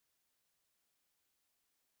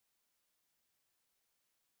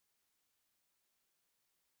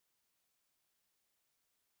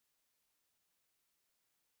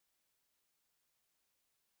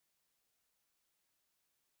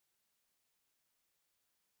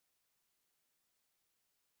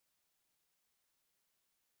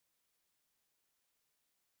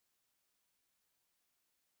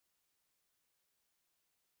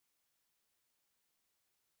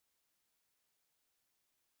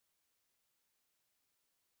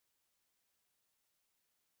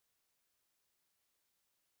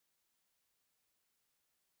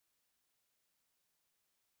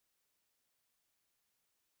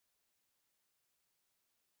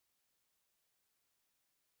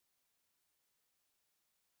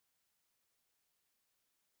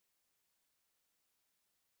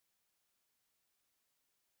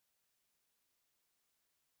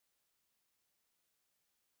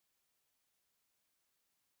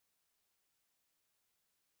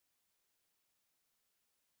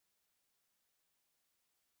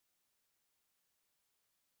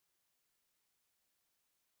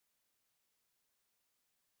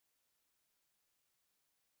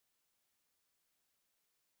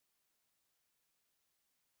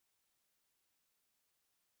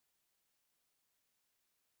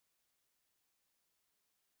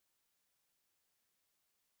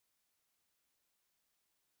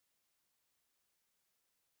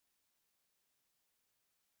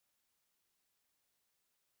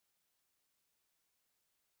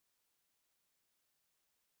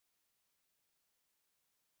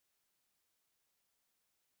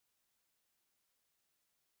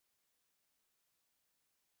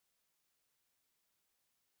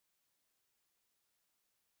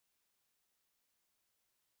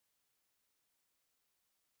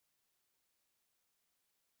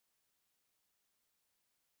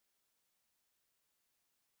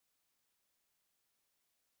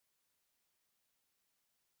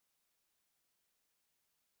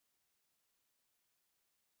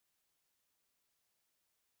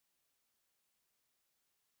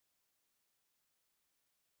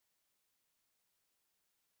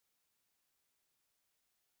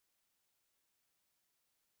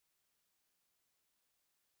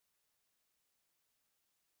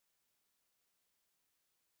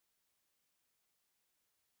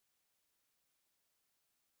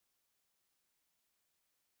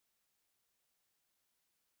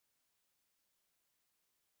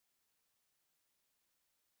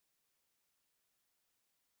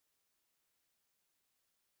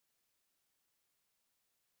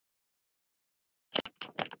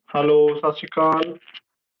Hello सत श्री अकाल।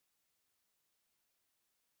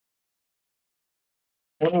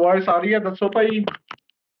 हुण वॉइस आ रही है, दसो भाई।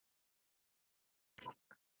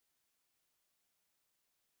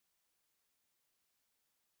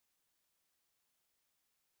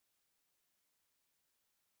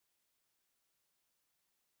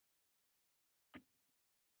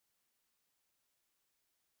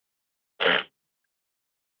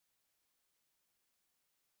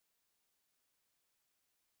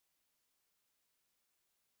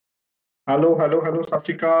 हेलो हेलो हेलो, सत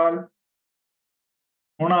श्री अकाल।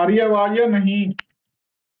 हुण आ रही है आवाज या नहीं?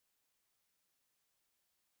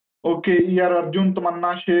 ओके, यार अर्जुन,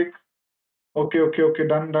 तमन्ना, Sheikh. Okay okay okay,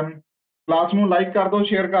 done done. Class ਨੂੰ ਲਾਈਕ ਕਰ ਦਿਓ,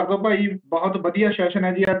 ਸ਼ੇਅਰ ਕਰ ਦਿਓ ਭਾਈ। ਬਹੁਤ ਵਧੀਆ ਸੈਸ਼ਨ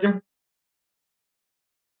ਹੈ ਜੀ ਅੱਜ।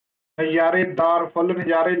 ਨਜ਼ਾਰੇਦਾਰ, ਫੁੱਲ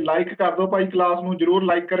ਨਜ਼ਾਰੇ। ਲਾਈਕ ਕਰ ਦਿਓ ਭਾਈ, ਕਲਾਸ ਨੂੰ ਜਰੂਰ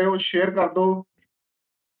ਲਾਈਕ ਕਰਿਓ, ਸ਼ੇਅਰ ਕਰ ਦਿਓ।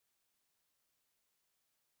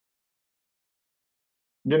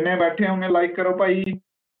 ਜਿੰਨੇ ਬੈਠੇ ਹੋਗੇ ਲਾਈਕ ਕਰੋ ਭਾਈ।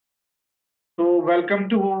 ਸੋ ਵੈਲਕਮ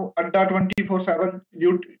ਟੂ ਅੱਡਾ 24/7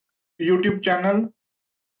 YouTube ਚੈਨਲ।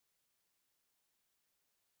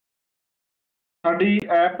 ਸਾਡੀ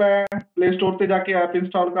ਐਪ ਹੈ, ਪਲੇ ਸਟੋਰ ਤੇ ਜਾ ਕੇ ਐਪ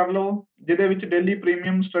ਇੰਸਟਾਲ ਕਰ ਲਓ, ਜਿਹਦੇ ਵਿੱਚ daily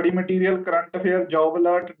premium study material, current affair, job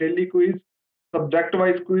alert, daily quiz, subject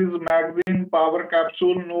wise quiz, magazine, power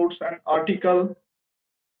capsule, notes and article,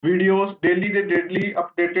 videos, daily ਦੇ ਡੇਲੀ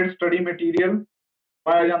ਅਪਡੇਟਡ ਸਟੱਡੀ ਮਟੀਰੀਅਲ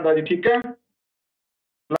ਪਾਇਆ ਜਾਂਦਾ ਜੀ। ਠੀਕ ਹੈ,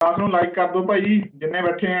 ਕਲਾਸ ਨੂੰ ਲਾਈਕ ਕਰ ਦਿਓ ਭਾਈ ਜਿੰਨੇ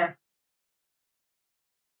ਬੈਠੇ ਆ।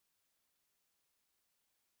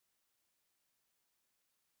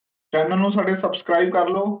 ਚੈਨਲ ਨੂੰ ਸਾਡੇ ਸਬਸਕ੍ਰਾਈਬ ਕਰ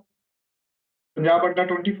ਲਓ, ਪੰਜਾਬ ਅੱਡਾ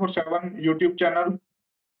 24/7 YouTube channel.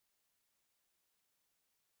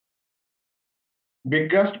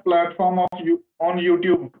 biggest platform on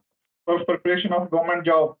YouTube for preparation of government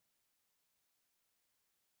job।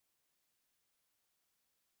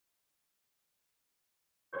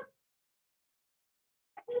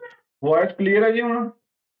 Voice clear ਹੈ ਜੀ ਹੁਣ?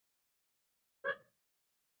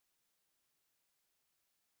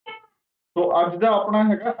 ਸੋ ਅੱਜ ਦਾ ਆਪਣਾ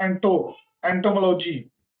ਹੈਗਾ ਐਂਟੋਮੋਲੋਜੀ।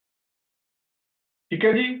 ਠੀਕ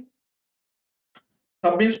ਹੈ ਜੀ।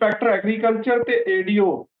 ਸਬ ਇੰਸਪੈਕਟਰ ਐਗਰੀਕਲਚਰ ਤੇ ਏਡੀਓ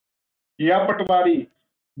ਜਾਂ ਪਟਵਾਰੀ,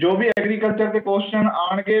 ਜੋ ਵੀ ਐਗਰੀਕਲਚਰ ਦੇ ਕੁਐਸਚਨ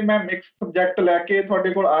ਆਣਗੇ, ਮੈਂ ਮਿਕਸ ਸਬਜੈਕਟ ਲੈ ਕੇ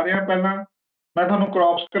ਤੁਹਾਡੇ ਕੋਲ ਆ ਰਿਹਾ। ਪਹਿਲਾਂ ਮੈਂ ਤੁਹਾਨੂੰ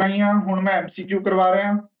ਕ੍ਰੌਪਸ ਕਰਾਈਆਂ, ਹੁਣ ਮੈਂ MCQ ਕਰਵਾ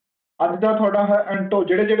ਰਿਹਾ। ਅੱਜ ਦਾ ਤੁਹਾਡਾ ਹੈ ਐਂਟੋ,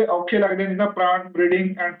 ਜਿਹੜੇ ਜਿਹੜੇ ਔਖੇ ਲੱਗਦੇ ਜਿੱਦਾਂ ਪਲਾਂਟ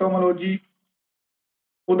ਬਰੀਡਿੰਗ, ਐਂਟੋਮੋਲੋਜੀ,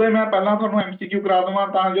 ਉਹਦੇ ਮੈਂ ਪਹਿਲਾਂ ਤੁਹਾਨੂੰ MCQ ਕਰਾ ਦੇਵਾਂ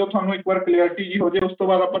ਤਾਂ ਜੋ ਤੁਹਾਨੂੰ ਇੱਕ ਵਾਰ ਕਲੀਅਰਿਟੀ ਜੀ ਹੋ ਜਾਏ। ਉਸ ਤੋਂ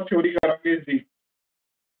ਬਾਅਦ ਆਪਾਂ ਥਿਉਰੀ ਕਰਾਂਗੇ ਇਸ ਦੀ।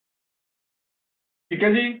 ਠੀਕ ਹੈ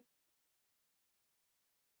ਜੀ।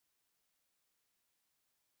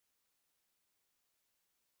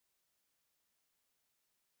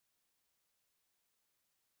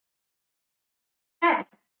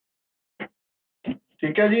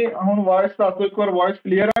 ਠੀਕ ਹੈ ਜੀ, ਹੁਣ ਵੌਇਸ ਦੱਸ ਦਿਓ ਇੱਕ ਵਾਰ, ਵੌਇਸ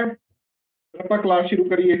ਕਲੀਅਰ ਹੈ? ਫਿਰ ਆਪਾਂ ਕਲਾਸ ਸ਼ੁਰੂ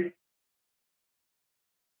ਕਰੀਏ।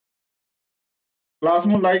 ਕਲਾਸ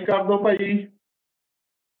ਨੂੰ ਲਾਈਕ ਕਰ ਦਿਓ ਭਾਈ।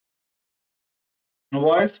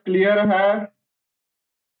 ਵੌਇਸ ਕਲੀਅਰ ਹੈ?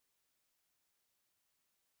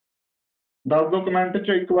 ਦੱਸ ਦਿਓ ਕਮੈਂਟ 'ਚ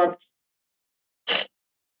ਇੱਕ ਵਾਰ।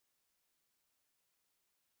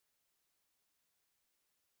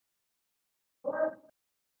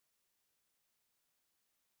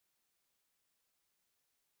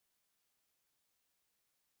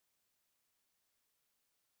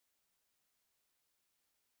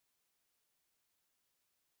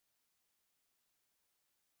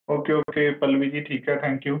 ਓਕੇ ਓਕੇ ਪਲਵੀ ਜੀ, ਠੀਕ ਹੈ,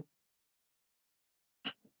 ਥੈਂਕ ਯੂ।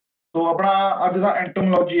 ਸੋ ਆਪਣਾ ਅੱਜ ਦਾ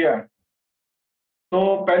ਐਂਟੋਮੋਲੋਜੀ ਹੈ। ਸੋ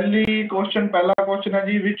ਪਹਿਲਾ ਕੁਐਸਚਨ ਹੈ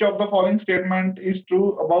ਜੀ, which of the following statement is true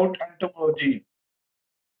about ਐਂਟੋਮੋਲੋਜੀ।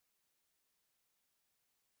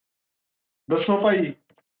 ਦੱਸੋ ਭਾਈ,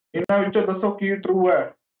 ਇਹਨਾਂ ਵਿੱਚੋਂ ਦੱਸੋ ਕੀ ਟਰੂ ਹੈ।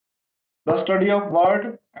 The study of bird,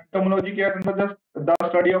 entomology ਕਿਹਾ ਜਾਂਦਾ। The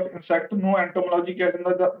study of insect ਨੂੰ entomology ਕਿਹਾ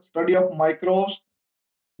ਜਾਂਦਾ। The study of microbes,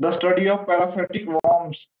 the study of parasitic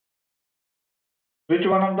worms। Which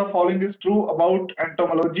one of the following is true about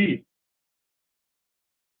entomology?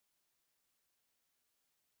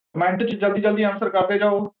 Comment 'ਚ ਜਲਦੀ ਜਲਦੀ ਆਨਸਰ ਕਰਦੇ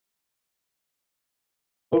ਜਾਓ।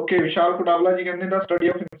 ਓਕੇ, ਵਿਸ਼ਾਲ ਕੁਟਾਵਲਾ ਜੀ ਕਹਿੰਦੇ ਦਾ ਸਟੱਡੀ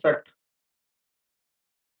ਆਫ ਇਨਸੈਕਟ।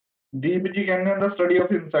 ਦੀਪ ਜੀ ਕਹਿੰਦੇ ਦਾ study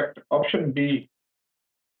of insect, option B.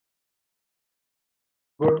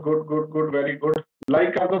 Good good good good, very good.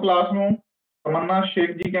 Like ਕਰ ਦਿਓ ਕਲਾਸ ਨੂੰ। ਤਮੰਨਾ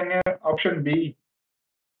ਸ਼ੇਖ ਜੀ ਕਹਿੰਦੇ option B,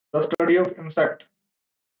 the study of insect।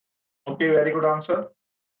 okay, very good answer।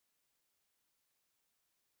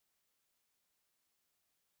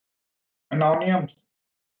 anonymous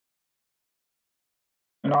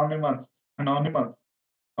anonymous anonymous,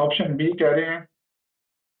 option B कह रहे हैं।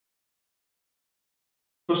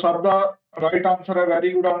 तो सब का राइट आंसर है,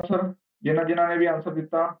 वेरी गुड आंसर। जिन्होंने जिन्होंने भी आंसर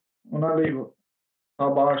दिता उन्होंने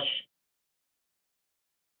शाबाश।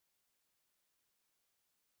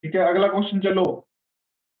 ठीक है, अगला क्वेश्चन चलो।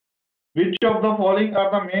 Which of the following are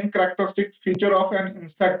the main characteristic feature of an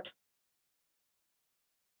insect?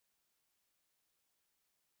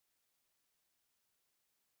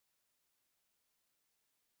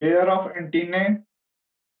 Pair of antennae,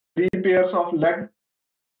 3 pairs of leg,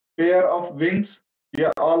 pair of wings,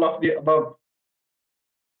 या ऑल ऑफ द अबव?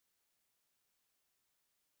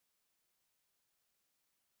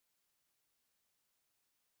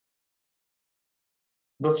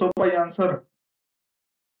 दसो भाई आंसर।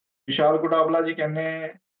 विशाल कोटाबला जी कहने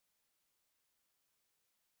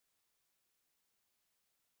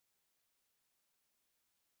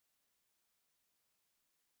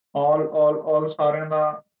ऑल सारे का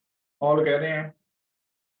ऑल कह रहे हैं।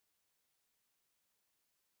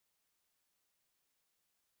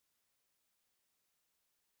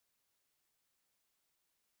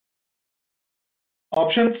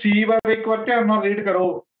 ऑप्शन सी बार एक बार ध्यान नाल रीड करो।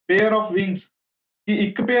 पेयर ऑफ विंग्स, कि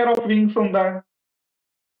एक पेयर ऑफ विंग्स होंदा है?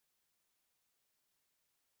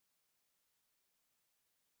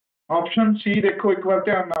 ऑप्शन सी देखो एक बार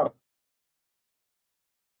ध्यान नाल।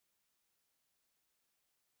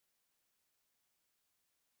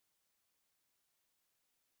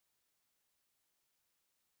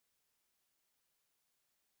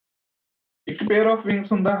 एक पेयर ऑफ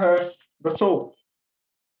विंग्स होंदा है, दसो।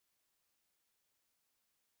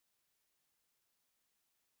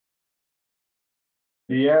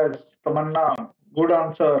 यस तमन्ना, good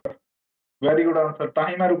answer, very good answer.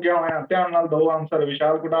 ताही मैं रुकिया होया, ध्यान नाल दो आंसर।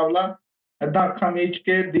 विशाल कोटावला ਏਦਾਂ ਅੱਖਾਂ ਮੀਚ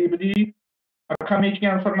ਕੇ, ਦੀਪ जी ਅੱਖਾਂ ਮੀਚ ਕੇ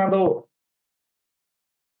ਆंसर ना दो।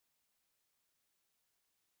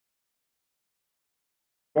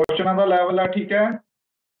 क्वेश्चन का लैवल है ठीक है,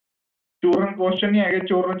 चोरन क्वेश्चन नहीं है,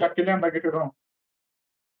 चोर ने चक के लिया किसी तो।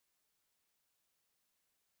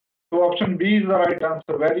 तो option B is the right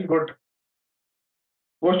answer, very good.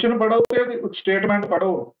 Question पढ़ो तो स्टेटमेंट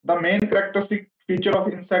पढ़ो। The main characteristic feature of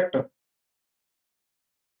insect,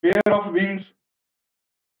 pair of wings,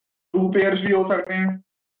 2 pairs भी हो सकते हैं।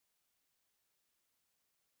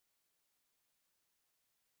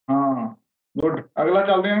 हाँ गुड, अगला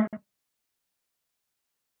चलते हैं।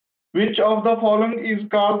 Which of the following is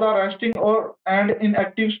called the resting or and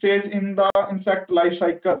inactive stage in the insect life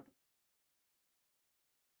cycle?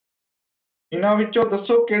 इन्हां विचों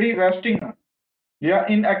दसो किहड़ी रेस्टिंग या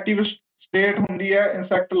इनएक्टिव स्टेट हुंदी है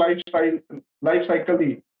इंसैक्ट लाइफ साइकिल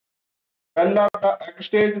दी? पहला द एग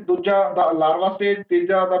स्टेज, दूजा the larva stage,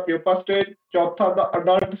 Teeja the pupa stage, चौथा the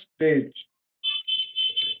adult stage.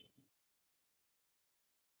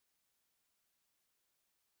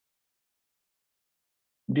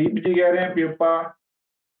 दीप जी कह रहे हैं प्यूपा,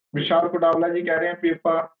 विशाल कोटावला जी कह रहे हैं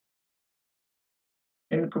pupa.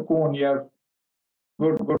 In cocoon, yes,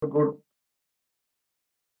 good good good,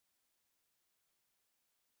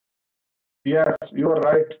 yes you are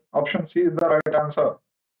right, option C is the right answer.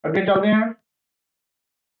 आगे चलते हैं।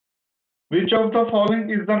 Which of the following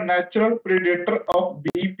is the natural predator of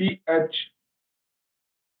BPH?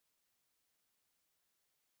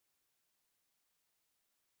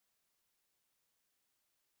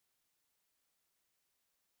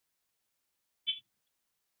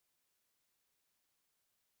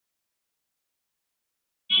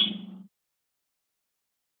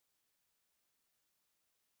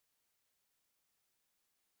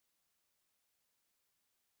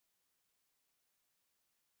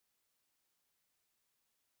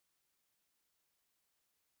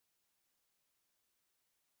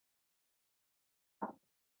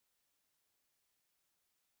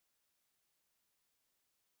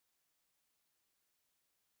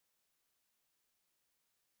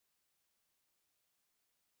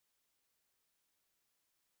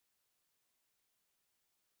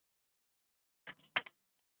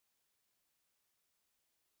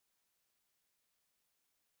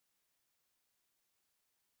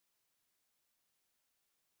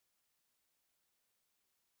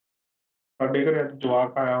 ਸਾਡੇ ਘਰੇ ਅੱਜ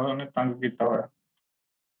ਜਵਾਕ ਆਇਆ ਹੋਇਆ, ਉਹਨੇ ਤੰਗ ਕੀਤਾ ਹੋਇਆ।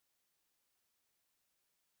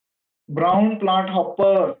 Brown plant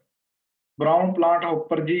hopper, brown plant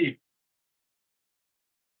hopper जी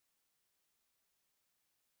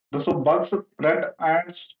दसो। बग्स, रेड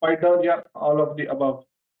एंड स्पाइडर, या ऑल ऑफ द अबव?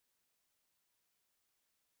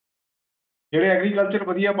 ਜਿਹੜੇ एग्रीकल्चर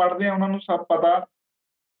ਵਧੀਆ ਪੜ੍ਹਦੇ ਆ ਉਹਨਾਂ ਨੂੰ ਸਭ ਪਤਾ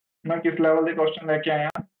मैं किस लेवल के क्वेश्चन लेके आया।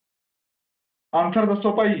 आंसर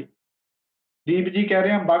दसो भाई। दीप जी कह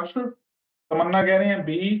रहे हैं बग्स, तमन्ना कह रहे हैं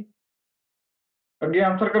बी। ਅੱਗੇ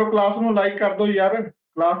ਆਨਸਰ ਕਰੋ। ਕਲਾਸ ਨੂੰ ਲਾਈਕ ਕਰ ਦਿਓ ਯਾਰ,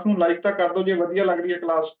 ਕਲਾਸ ਨੂੰ ਲਾਈਕ ਤਾਂ ਕਰ ਦਿਓ ਜੇ ਵਧੀਆ ਲੱਗ ਰਹੀ ਹੈ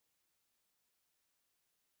ਕਲਾਸ।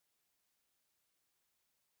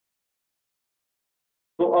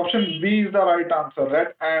 तो option B is the right answer, red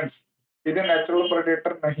ends ਇਹਦੇ नेचुरल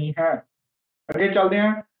प्रेडेटर नहीं है। आगे चलते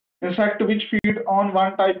हैं। insect which feed on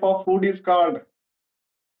one type of food is called,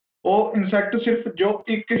 ਉਹ ਇਨਸੈਕਟ ਸਿਰਫ ਜੋ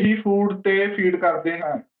ਇੱਕ ਹੀ ਫੂਡ ਤੇ ਫੀਡ ਕਰਦੇ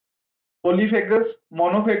ਹਨ, ਪੋਲੀਫੇਗਸ,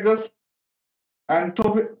 ਮੋਨੋਫੇਗਸ,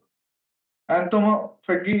 ਐਂਥੋ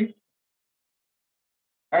ਐਂਥੋਮੋਫੈਗੀ,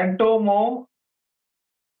 ਐਂਟੋਮੋ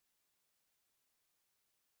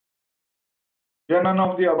ਜਾਂ none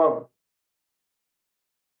of the above।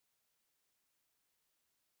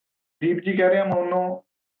 ਦੀਪ ਜੀ ਕਹਿ ਰਹੇ ਆ ਮੋਨੋ,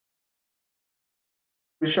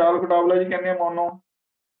 ਵਿਸ਼ਾਲ ਕਟਾਵਲਾ ਜੀ ਕਹਿੰਦੇ ਆ ਮੋਨੋ।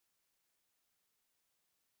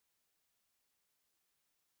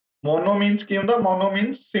 ਮੋਨੋ ਮੀਨਸ ਕੀ ਹੁੰਦਾ? Mono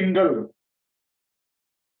means single.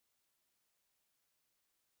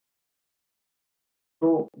 So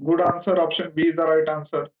good answer, option B is the right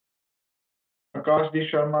answer। Akashdeep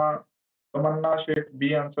Sharma, Tamannaah Sheikh, B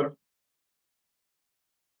answer.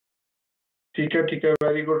 ठीक है,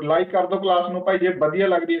 वेरी गुड। लाइक कर दो क्लास ਨੂੰ ਭਾਈ ਜੇ ਵਧੀਆ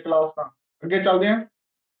ਲੱਗਦੀ ਹੈ ਕਲਾਸ ਤਾਂ। ਅੱਗੇ ਚੱਲਦੇ ਹਾਂ।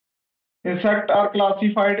 ਇਨਸੈਕਟ ਆਰ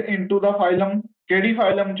ਕਲਾਸੀਫਾਈਡ ਇਨਟੂ ਦਾ ਫਾਈਲਮ, ਕਿਹੜੀ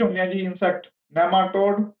ਫਾਈਲਮ ਚ ਹੁੰਦੇ ਆ ਜੀ ਇਨਸੈਕਟ?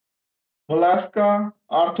 ਨੈਮਾਟੋਡ, ਮੋਲੈਸਕਾ,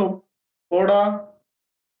 ਆਰਥੋਪੋਡਾ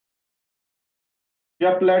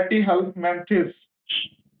ਜਾਂ ਪਲੈਟੀਹੈਲਮੈਂਥਿਸ?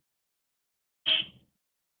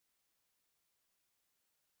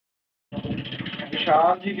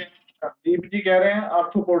 विशाल जी दीप जी कह रहे हैं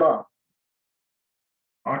आर्थोपोडा।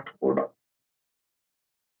 आर्थोपोडा,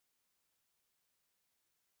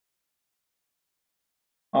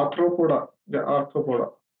 आर्थ्रोपोडा या Arthropoda?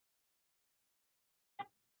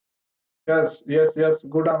 Yes,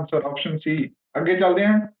 good answer, option C. आगे चलते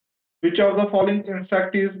हैं। Which of the following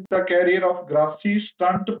insect is the carrier of grassy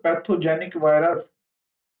stunt pathogenic virus?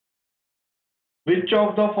 Which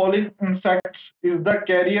of the following insects is the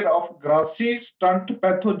carrier of grassy stunt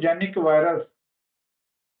pathogenic virus?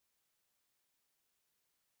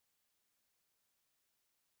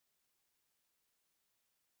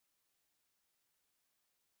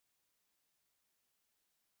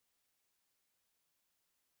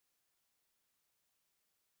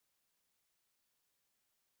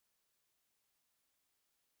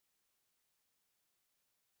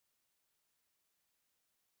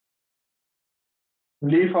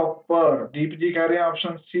 Leaf hopper, दीप जी कह रहे हैं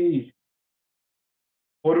option C.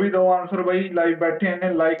 और भी दो answer भाई, live बैठे हैं,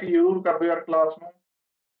 like जरूर कर दो यार क्लास ਨੂੰ।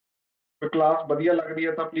 तो क्लास बढ़िया लग रही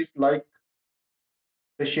है तो प्लीज लाइक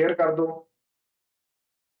ਤੇ शेयर कर दो।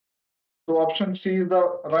 तो option C is the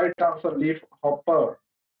right answer, leaf hopper.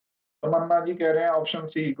 तमन्ना जी कह रहे हैं ऑप्शन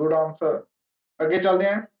सी, गुड आंसर। आगे चलते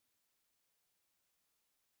हैं।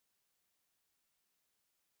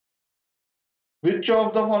 Which of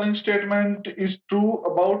the following statement is true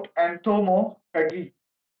about entomophagy?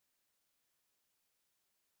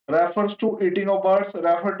 Refers to eating of birds,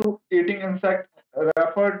 refer to eating insects,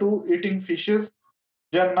 refer to eating fishes,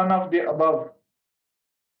 or none of the above?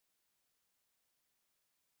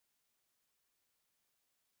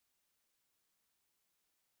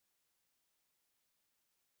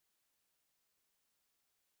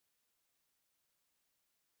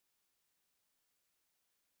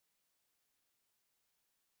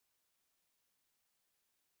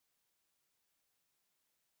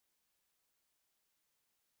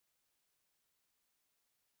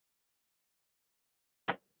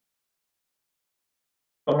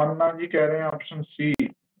 तमन्ना जी कह रहे हैं option C.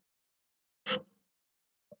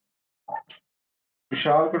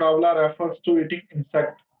 Vishal कटावला refers to eating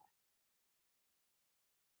insect।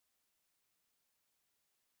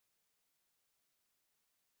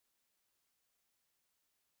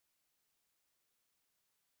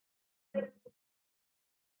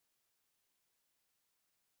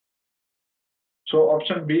 So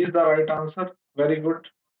option B is the right answer, very good।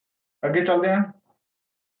 आगे चलते हैं।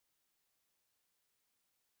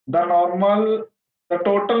 The normal, the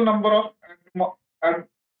total number of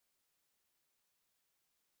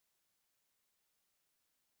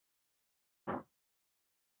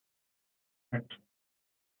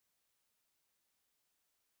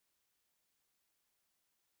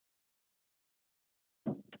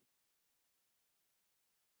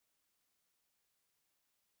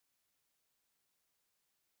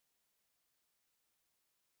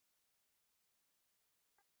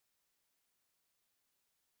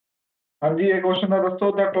हाँ जी, ये question है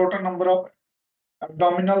दोस्तों। The total number of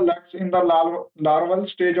abdominal legs in the larval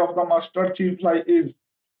stage of the mustard seed fly is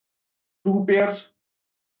 2 pairs,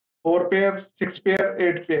 4 pairs, 6 pair,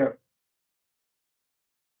 8 pair।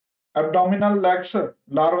 abdominal legs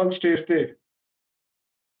larval stage ਤੇ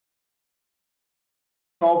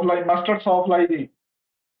ਸੌਫਲਾਈ, mustard ਸੌਫਲਾਈ ਦੀ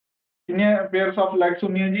ਕਿੰਨੀਆਂ pairs of legs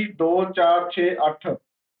ਹੁੰਦੀਆਂ ਜੀ? 2 4 6 8।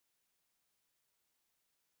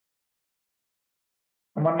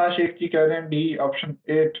 तमन्ना शेख जी कह रहे हैं डी, ऑप्शन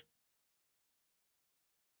 8।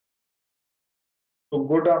 तो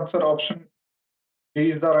good answer option D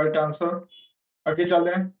is the right answer. आगे चल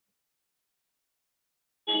रहे हैं।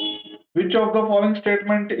 Which of the following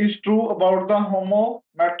statement is true about the Homo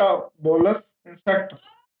metabolus insect?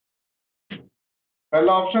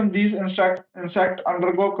 पहला option, these insect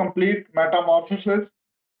undergo complete metamorphosis.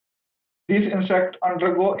 These insect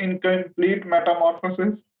undergo incomplete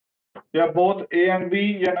metamorphosis. या both A and B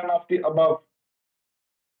या none of the above।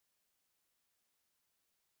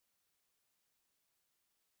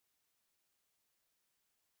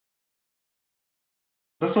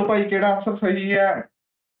 दसो भाई केड़ा answer सही है।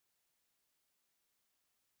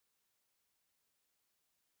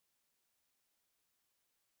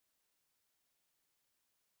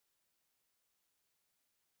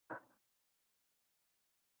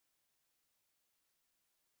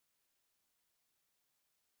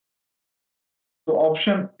 तो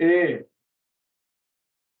option A,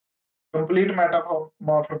 complete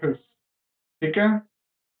Metamorphosis. ठीक है,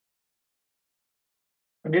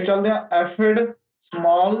 आगे चलते हैं। Aphid,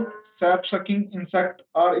 small SAP sucking insect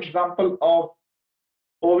are example of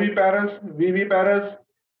oviparous, viviparous,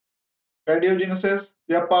 पैडियोजेनेसिस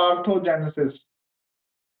या पार्थोजेनेसिस।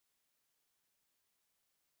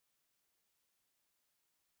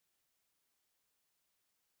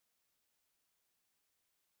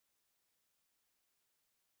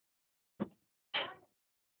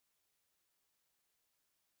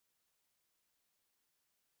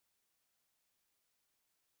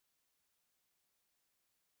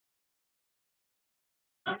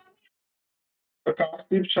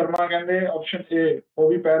 प्रकाशदीप शर्मा कहते ऑप्शन ए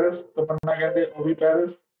ओविपेरस, तमन्ना कहते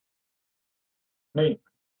ओविपेरस। नहीं,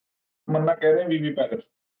 तमन्ना कह रहे हैं विविपेरस।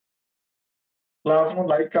 क्लास में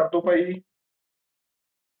लाइक कर दो भाई।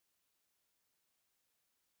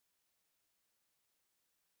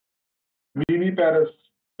 विविपेरस,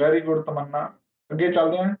 वेरी गुड तमन्ना। आगे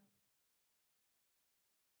चलते हैं।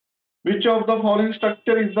 Which of the following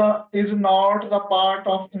structure is not the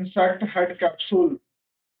part of insect head capsule?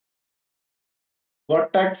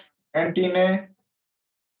 Vertex, antennae,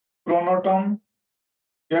 pronotum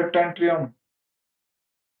या टेंट्रियम।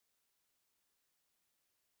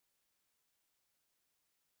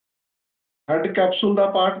 हेड कैप्सूल ਦਾ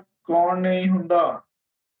ਪਾर्ट ਕੌਣ ਨਹੀਂ ਹੁੰਦਾ?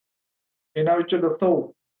 ਇਹਨਾਂ ਵਿੱਚੋਂ ਦੱਸੋ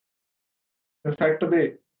ਇਨਸੈਕਟ ਦੇ।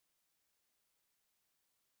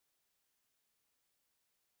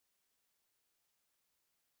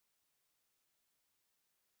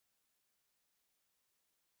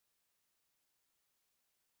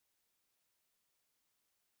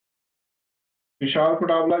 विशाल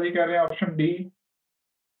कुटावला जी कह रहे हैं ऑप्शन डी।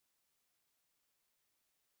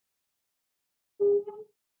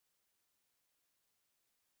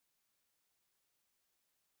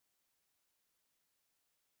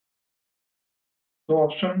 तो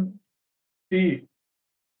option C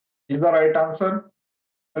is the right answer.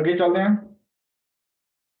 आगे चलते हैं।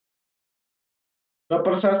 The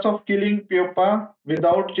process of killing pupa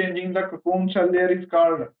without changing the cocoon cell layer is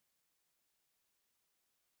called।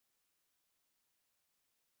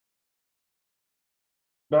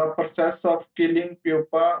 The process of killing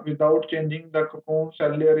pupa without changing the cocoon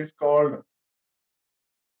cell layer is called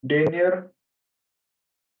denier,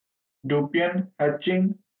 dupian, hatching,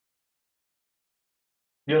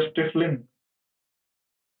 या stifling।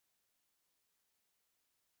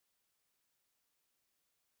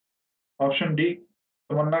 Option D,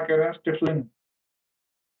 तमन्ना कह रहे हैं stifling.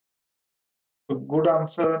 तो good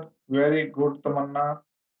answer, very good तमन्ना।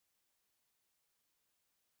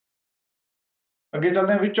 आगे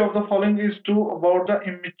चलते हैं। Which of the following is true about the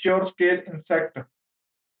immature scale insect?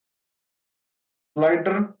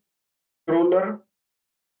 Slider, crawler,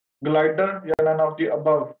 glider या none of the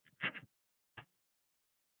above.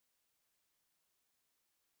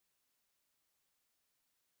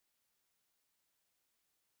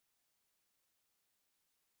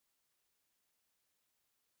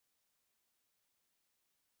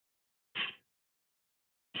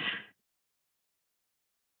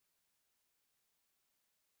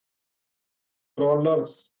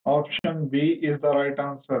 क्रोलर्स, option B is the right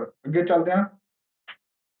answer. आगे चलते हैं।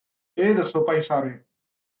 ये दसो भाई सारे।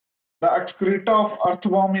 The excreta of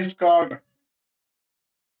earthworm is called.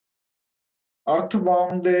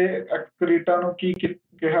 Earthworm ਦੇ ਐਕਸਕ੍ਰੀਟਾ ਨੂੰ ਕੀ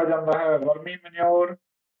ਕਿਹਾ ਜਾਂਦਾ ਹੈ? Vermi ਮੈਨਿਓਰ,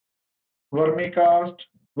 vermi caste,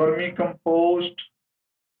 vermi compost.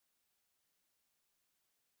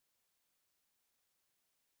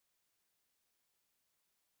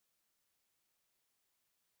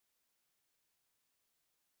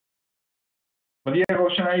 ਵਧੀਆ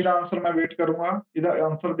क्वेश्चन है। ਇਹਦਾ आंसर मैं वेट करूंगा। ਇਹਦਾ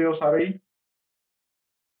आंसर ਦਿਓ ਸਾਰੇ ही।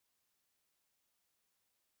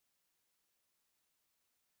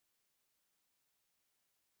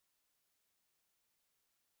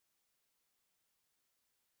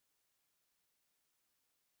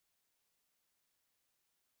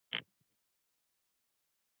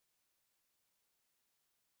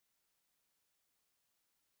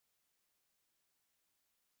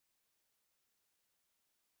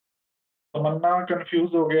 तमन्ना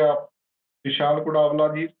कंफ्यूज हो गया आप। विशाल कुड़ावला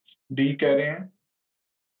जी डी कह रहे हैं।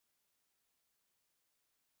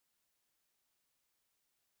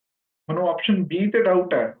 ਮੈਨੂੰ ऑप्शन बी ਤੇ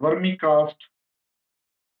डाउट है वर्मी कास्ट।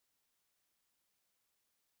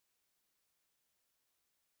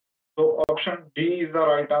 तो option D is the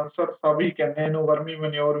right answer. सभी कहने हैं वर्मी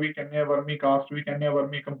मैन्योर भी कहने हैं, वर्मी कास्ट भी कहने हैं,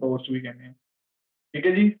 वर्मी कंपोस्ट भी कहने हैं। ठीक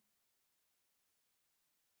है जी।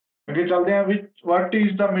 आगे चलते हैं। विच what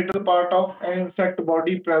is the middle part of an insect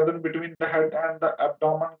body present between the head and the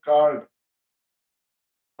abdomen called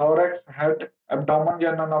thorax, head, abdomen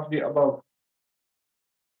या none of the above?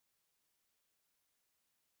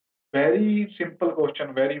 Very simple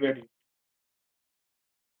question, very.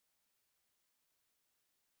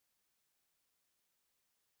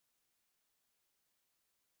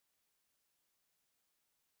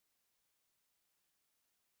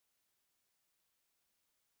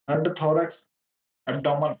 Head, thorax,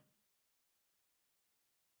 abdomen.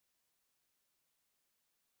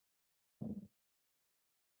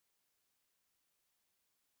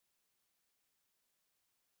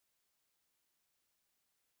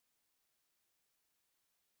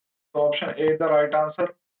 So option A is the right answer.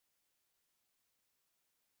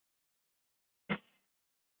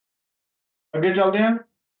 आगे चलते हैं।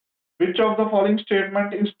 Which of the following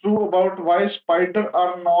statement is true about why spider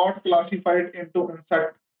are not classified into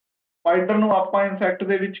insect? Spider ਨੂੰ ਆਪਾਂ insect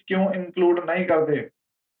ਦੇ ਵਿੱਚ ਕਿਉਂ include ਨਹੀਂ ਕਰਦੇ?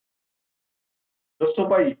 ਦੱਸੋ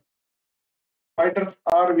ਭਾਈ। Spiders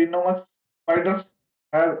are venomous. Spiders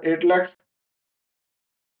have 8 legs.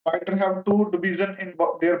 Spiders have two divisions in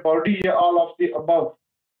their body या all of the above?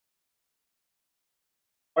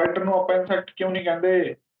 Spider ਨੂੰ ਆਪਾਂ insect ਕਿਉਂ ਨਹੀਂ ਕਹਿੰਦੇ?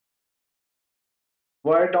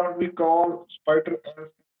 Why don't we call spider as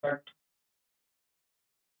insect?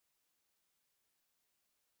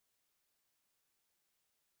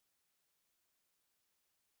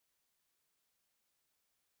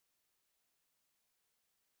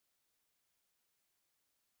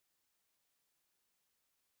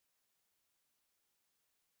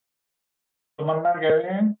 तमन्ना कह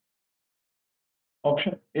रहे हैं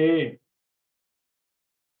ऑप्शन ए।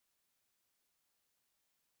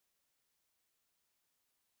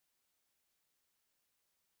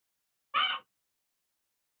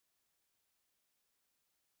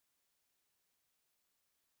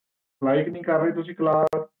 लाइक नहीं कर रहे ਤੁਸੀਂ ਕਲਾਸ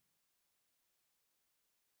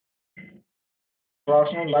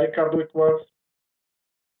ਨੂੰ ਲਾਈਕ ਕਰ ਦਿਓ ਇੱਕ ਵਾਰ।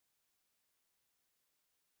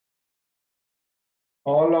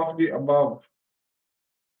 all of the above।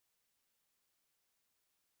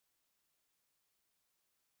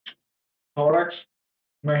 Thorax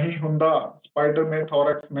नहीं ਹੁੰਦਾ, स्पाइडर में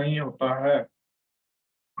थॉरैक्स नहीं होता है।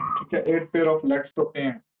 ठीक है। 8 पेयर ऑफ लेग्स होते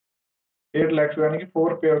हैं। 8 लेग्स यानी कि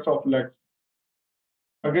 4 पेयर्स ऑफ लेग्स।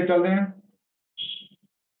 आगे चलते हैं।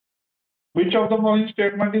 Which of the following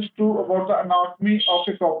statement is true about the anatomy of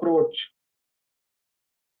a cockroach?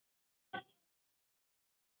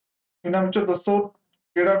 ਇਹਨਾਂ ਵਿੱਚੋਂ ਦੱਸੋ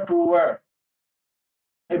ਕਿਹੜਾ true ਹੈ?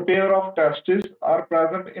 A pair of testes are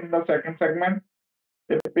present in the second segment.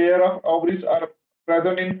 A pair of ovaries are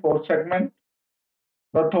present in fourth segment.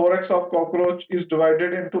 The thorax of cockroach is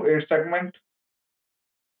divided into 8 segments.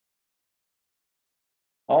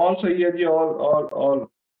 All सही है जी।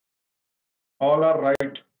 All are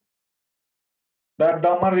right. The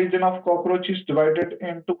abdominal region of cockroach is divided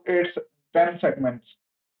into 10 segments.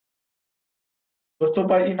 दोस्तों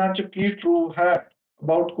भाई इन्हां च की true है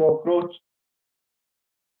about cockroach?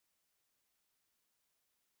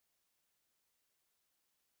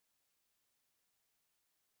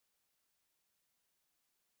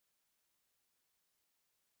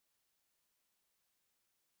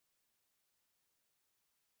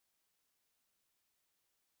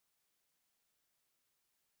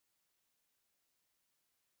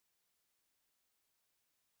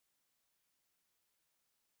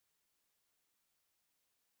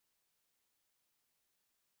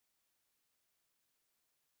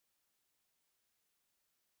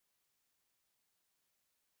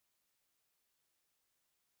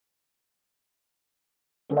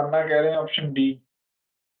 तमन्ना कह रहे हैं ऑप्शन डी।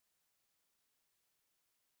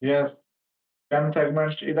 यस। 10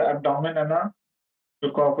 segments ਇਹਦਾ abdomen है ना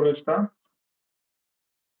जो cockroach ਦਾ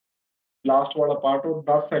ਲਾਸਟ ਵਾਲਾ ਪਾर्ट ਉਹ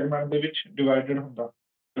 10 segment ਦੇ ਵਿੱਚ divided ਹੁੰਦਾ।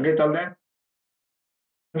 ਅੱਗੇ ਚੱਲਦੇ हैं।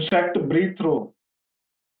 insect breathe through।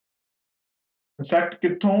 insect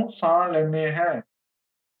ਕਿੱਥੋਂ ਸਾਹ ਲੈਂਦੇ हैं?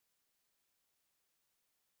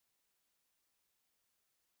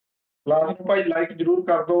 ਕਲਾਸ ਨੂੰ ਭਾਈ ਲਾਈਕ ਜਰੂਰ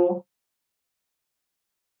ਕਰ ਦਿਓ।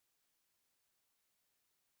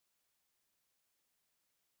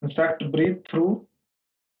 insect breathe through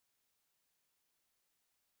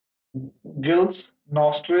gills,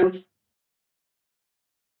 nostrils,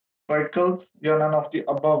 cycles या नन ऑफ द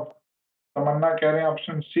अबव? तमन्ना कह रहे हैं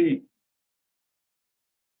option C.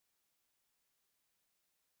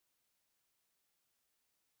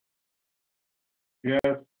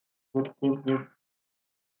 Yes, good good good.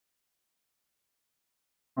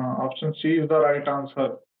 हाँ, option C is the right answer.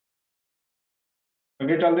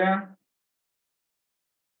 आगे चलते हैं।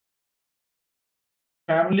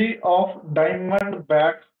 Family of diamond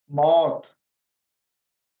back moth,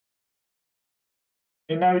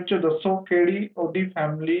 ਇਹਨਾਂ ਵਿੱਚੋਂ ਦੱਸੋ ਕਿਹੜੀ ਉਹਦੀ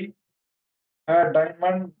ਫੈਮਿਲੀ ਹੈ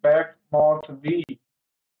ਡਾਇਮੰਡ ਬੈਕ ਮੌਥ ਦੀ?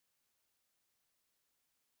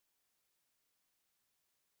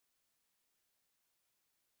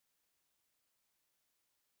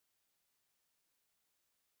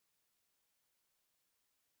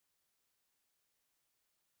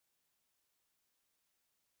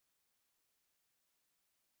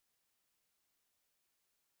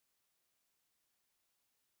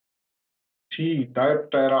 सी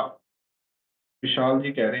डायप्टेरा, विशाल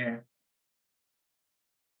जी कह रहे हैं।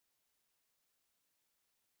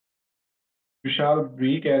 विशाल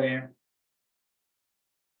बी कह रहे हैं।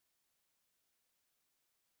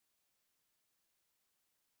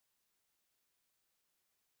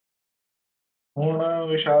 ਹੁਣ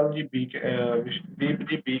विशाल जी बी दीप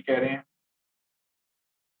जी बी कह रहे हैं।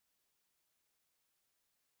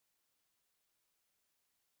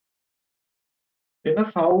 ਇਹ ਨਾ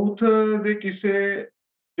ਸਾਊਥ ਦੇ ਕਿਸੇ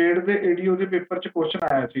ਸਟੇਟ ਦੇ ਏਡੀਓ ਦੇ ਪੇਪਰ 'ਚ ਕੁਐਸਚਨ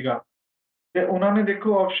ਆਇਆ ਸੀਗਾ ਤੇ ਉਹਨਾਂ ਨੇ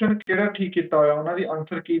ਦੇਖੋ ਆਪਸ਼ਨ ਕਿਹੜਾ ਠੀਕ ਕੀਤਾ ਹੋਇਆ ਉਹਨਾਂ ਦੀ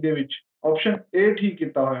ਆਨਸਰ ਕੀ ਦੇ ਵਿੱਚ ਆਪਸ਼ਨ ਏ ਠੀਕ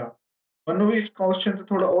ਕੀਤਾ ਹੋਇਆ। ਮੈਨੂੰ ਵੀ ਇਸ ਕੁਐਸਚਨ 'ਚ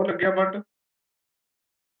ਥੋੜਾ ਉਹ ਲੱਗਿਆ ਬਟ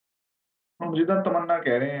ਹੁਣ ਜਿੱਦਾਂ ਤਮੰਨਾ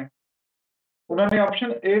ਕਹਿ ਰਹੇ ਹੈ ਉਹਨਾਂ ਨੇ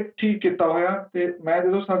ਆਪਸ਼ਨ ਏ ਠੀਕ ਕੀਤਾ ਹੋਇਆ ਤੇ ਮੈਂ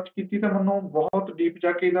ਜਦੋਂ ਸਰਚ ਕੀਤੀ ਤਾਂ ਮੈਨੂੰ ਬਹੁਤ ਡੀਪ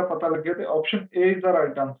ਜਾ ਕੇ ਇਹਦਾ ਪਤਾ ਲੱਗਿਆ ਤੇ option A is the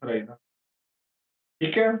right answer ਹੈ ਇਹਦਾ।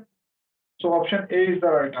 ਠੀਕ ਹੈ, ਸੋ option A is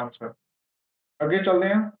the right answer. ਅੱਗੇ ਚੱਲਦੇ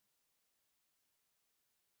ਹਾਂ।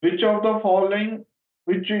 which of the following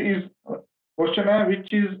which is question है which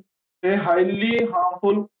is a highly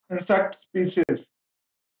harmful insect species?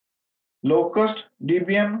 locust,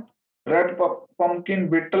 dbm, red pumpkin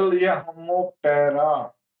beetle या homoptera?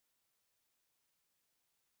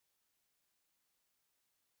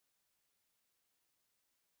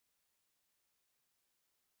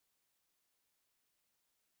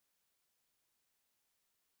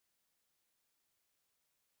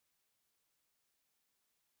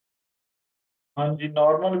 हाँ जी,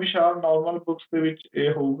 नॉर्मल विशाल नॉर्मल बुक्स ਦੇ ਵਿੱਚ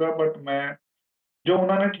ਇਹ ਹੋਊਗਾ ਬਟ ਮੈਂ ਜੋ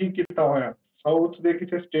ਉਹਨਾਂ ਨੇ ਠੀਕ ਕੀਤਾ ਹੋਇਆ ਸਾਊਥ ਦੇ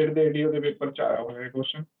ਕਿਸੇ ਸਟੇਟ ਦੇ ਏਡੀਓ ਦੇ ਪੇਪਰ 'ਚ ਆਇਆ ਹੋਇਆ ਇਹ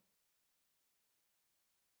ਕੁਐਸਚਨ।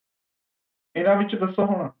 ਇਹਨਾਂ ਵਿੱਚ ਦੱਸੋ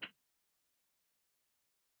ਹੁਣ।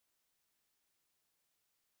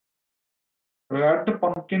 ਰੈਡ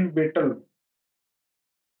ਪੰਪਕਿਨ ਬੀਟਲ,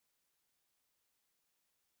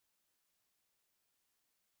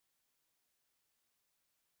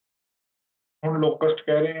 ਹੁਣ ਲੋਕਸਟ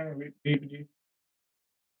ਕਹਿ ਰਹੇ हैं दीप जी।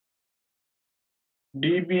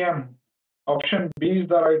 DBM, option B is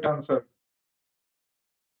the right answer.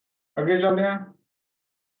 आगे चलते हैं।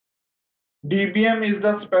 DBM is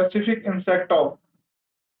the specific insect of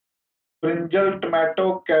brinjal, tomato,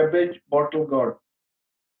 cabbage, bottle gourd?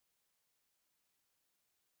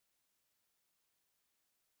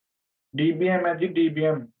 DBM है जी,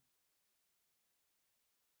 डीबीएम।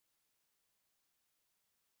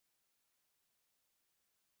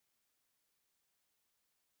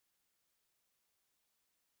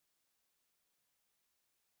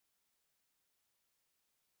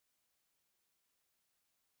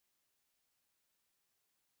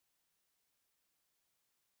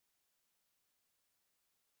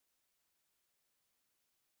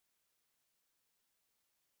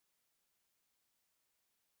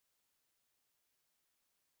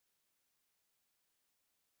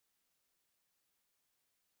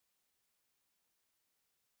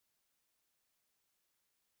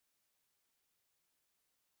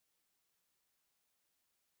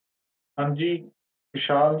 हाँ जी,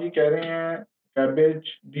 विशाल जी कह रहे हैं कैबेज,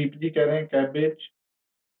 दीप जी कह रहे हैं cabbage.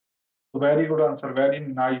 Very good answer, very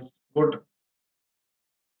nice, good.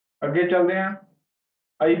 आगे चलते हैं।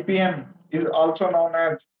 IPM is also known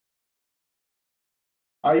as,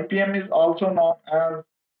 IPM is also known as,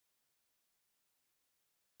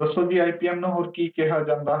 दसो जी आईपीएम ਨੂੰ ਹੋਰ ਕੀ ਕਿਹਾ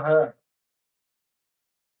ਜਾਂਦਾ ਹੈ?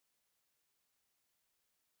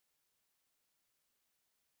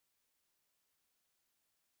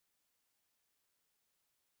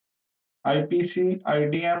 IPC,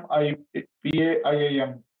 IDM, IPA,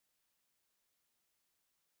 IIM?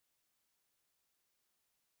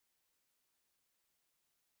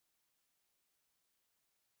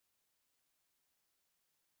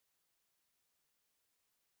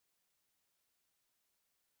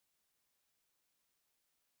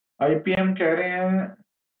 IPM कह रहे हैं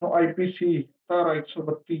आईपीसी धारा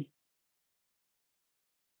 132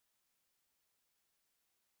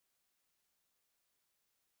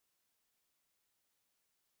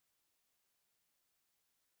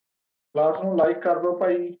 क्लास ਨੂੰ ਲਾਈਕ ਕਰ ਦਿਓ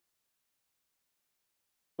ਭਾਈ।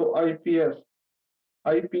 तो आईपीएस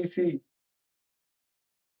आईपीसी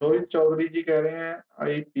रोहित चौधरी जी कह रहे हैं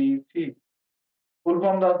आईपीसी फुल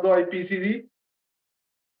फॉर्म दस दो आईपीसी दी।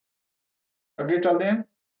 आगे चलते हैं।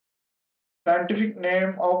 Scientific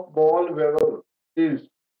name of ball Wavell is.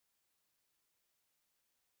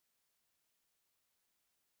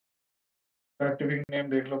 Scientific name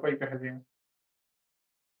देख लो भाई कह दें।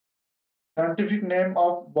 Scientific name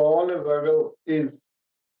of ball Wavell is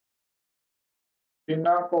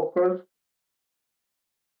पिनाकोकस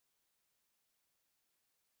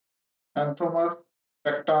एंथोमस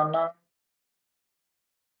टेक्टाना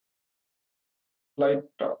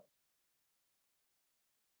लाइटा।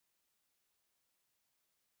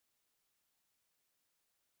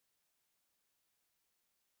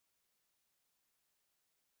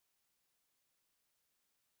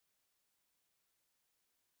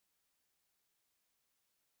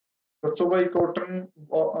 दसो भाई कॉटन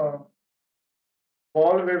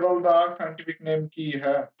बॉल वेवल का साइंटिफिक नेम की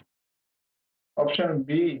है। ऑप्शन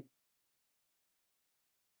बी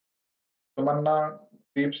तमन्ना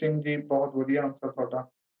दीप सिंह जी बहुत वधिया आंसर ਤੁਹਾਡਾ।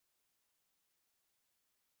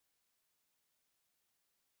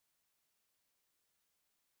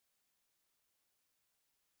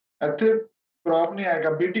 ਇੱਥੇ क्रॉप नहीं आएगा।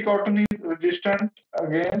 BT cotton is resistant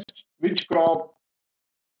against which crop.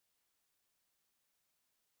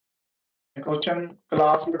 Question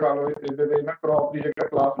class लगा लो इधर ना क्रॉप की जगह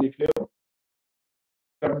क्लास लिख लो।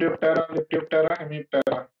 लेप्टोप्टेरा लेप्टोप्टेरा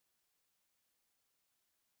Hemiptera.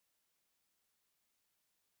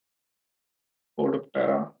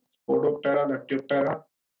 Spodoptera Spodoptera लेप्टोप्टेरा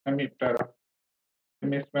Hemiptera.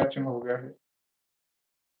 Mismatching हो गया है।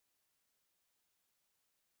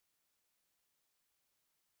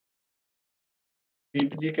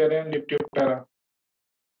 दीप जी कह रहे हैं लेप्टोप्टेरा।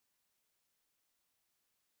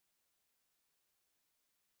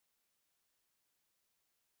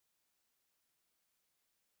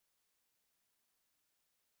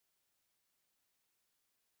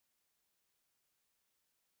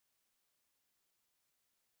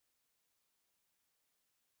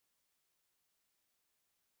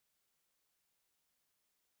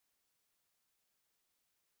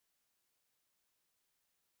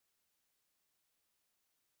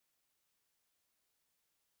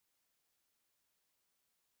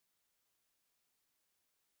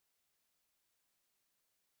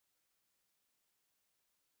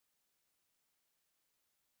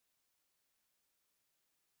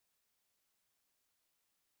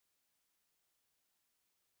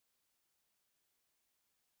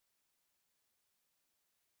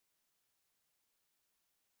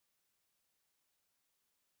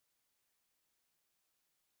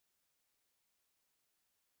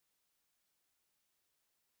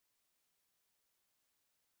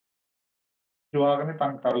 जवाब ने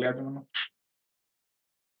तंग कर लिया मैंने।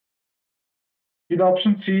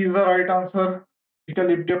 Option C is the right answer. ठीक है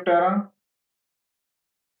लेप्टोप्टेरा।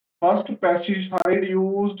 First pesticide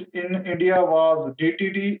used in India was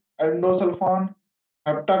DDT, endosulfan,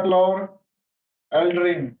 heptachlor,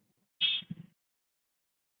 eldrin।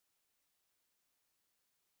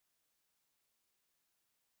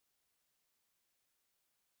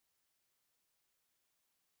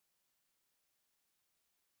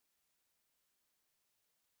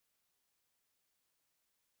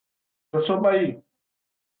 दसो भाई।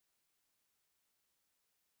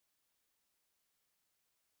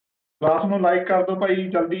 क्लास में लाइक कर दो भाई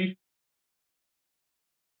जल्दी।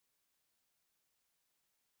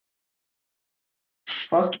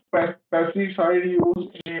 First pesticide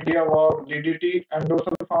used in India was DDT,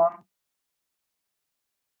 endosulfan,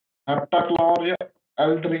 heptachlor या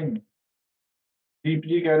eldrin। दीप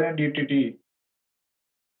जी कह रहे हैं DDT।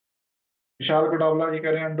 विशाल कटावला जी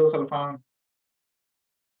कह रहे हैं एंडोसल्फान।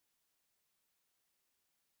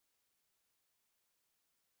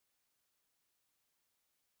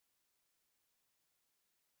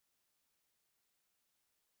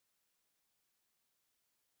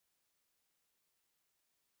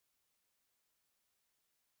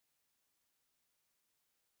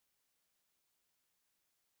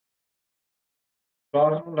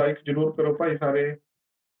 क्लास में लाइक जरूर करो भाई सारे।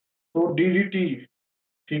 तो DDT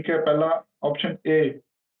ठीक है पहला option A.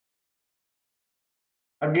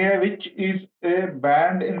 Again, which is a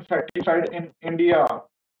banned insecticide in India?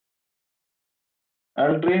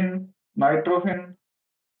 Aldrin, nitrofen,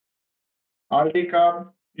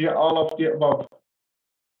 aldicarbs, yeah, all of the above.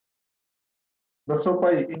 ਦੱਸੋ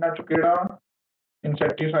ਭਾਈ ਇਹਨਾਂ ਚੋਂ ਕਿਹੜਾ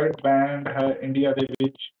ਇਨਸੈਕਟੀਸਾਈਡ ਬੈਂਡ ਹੈ ਇੰਡੀਆ ਦੇ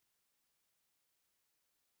ਵਿੱਚ?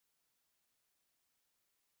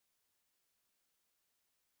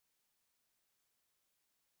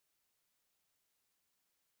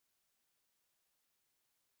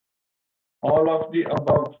 ऑल ऑफ दी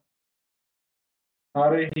अबव,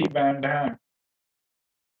 सारे ही बैंड हैं।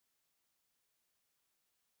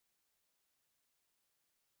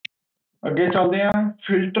 ਅੱਗੇ ਚੱਲਦੇ ਹਾਂ।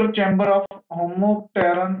 Filter chamber of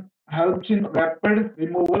ਹੋਮੋਪਟੈਰਨ helps in rapid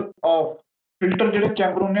removal of, filter ਜਿਹੜੇ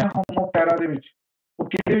ਚੈਂਬਰ ਹੁੰਦੇ ਆ ਹੋਮੋਪਟੈਰਾ ਦੇ ਵਿੱਚ, ਉਹ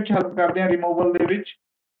ਕਿਹਦੇ ਵਿੱਚ ਹੈਲਪ ਕਰਦੇ ਆ ਰਿਮੂਵਲ ਦੇ ਵਿੱਚ?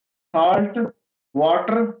 ਸਾਲਟ,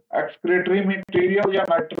 ਵਾਟਰ, ਐਕਸਕ੍ਰੀਟਰੀ ਮਟੀਰੀਅਲ ਜਾਂ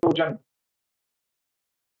ਨਾਈਟ੍ਰੋਜਨ?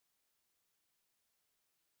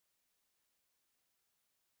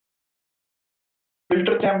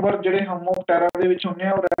 ਫਿਲਟਰ ਚੈਂਬਰ ਜਿਹੜੇ ਹੋਮੋਪਟੈਰਾ ਦੇ ਵਿੱਚ ਹੁੰਦੇ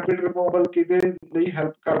ਆ ਉਹ ਰੈਪਿਡ ਰਿਮੂਵਲ ਕਿਹਦੇ ਲਈ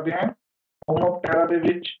ਹੈਲਪ ਕਰਦੇ ਆ ਹੋਮੋਪਟੈਰਾ ਦੇ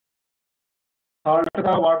ਵਿੱਚ? ਸਾਲਟ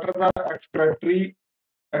ਦਾ, ਵਾਟਰ ਦਾ,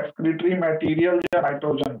 ਐਕਸਕ੍ਰੀਟਰੀ ਮਟੀਰੀਅਲ ਜਾਂ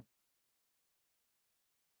ਨਾਈਟ੍ਰੋਜਨ?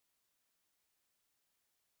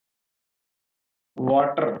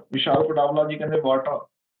 वाटर, विशाल कोटावला जी कहते वाटर।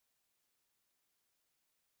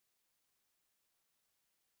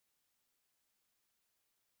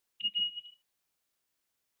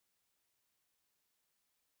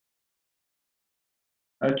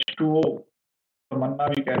 H2O, तमन्ना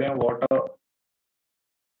भी कह रहे हैं वाटर।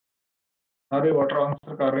 सारे वाटर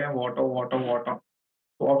आंसर कर रहे हैं वाटर वाटर वाटर।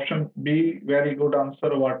 तो option be very good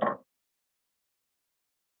answer, water.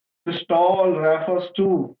 Systole refers to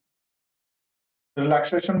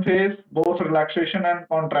relaxation phase, both relaxation and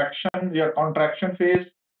contraction, या contraction phase,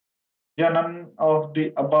 या none of the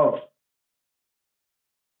above?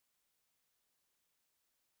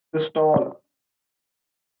 Systole।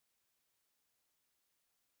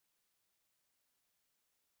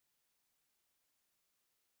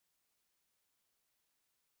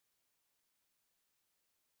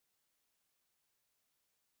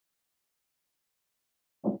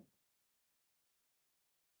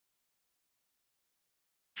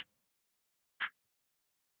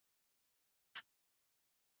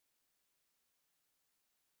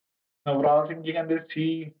 Navraj Singh ji कहते सी,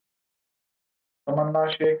 तमन्ना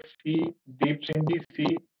शेख सी, दीप सिंह जी सी।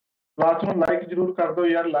 क्लास में लाइक जरूर कर दो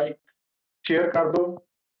यार, लाइक शेयर कर दो,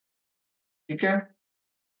 ठीक है।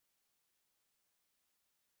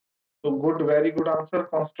 तो good, very good answer,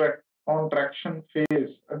 contraction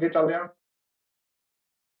phase. आगे चलते हैं।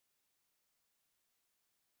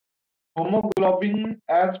 Haemoglobin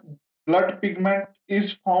as blood pigment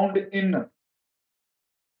is found in,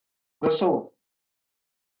 दसो?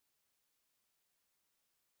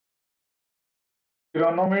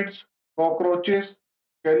 पिरानोमिड्स, कॉकरोचेस,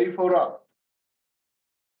 कैलिफोरा?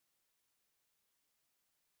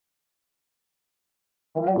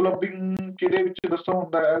 होमोग्लोबिन किहदे विच दसो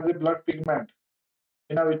हुंदा है एज ए ब्लड पिगमेंट?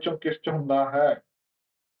 इन्हां विचों किस च हुंदा है?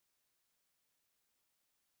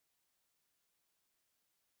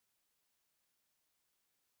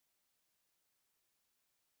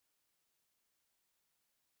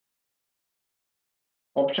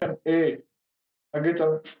 Option A. आगे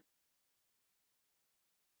चल,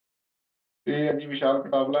 ए है जी विशाल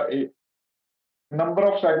कटावला, ए। Number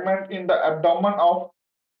of segment in the abdomen of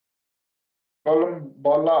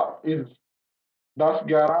Collembola is 10,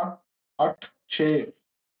 11, 8, 6?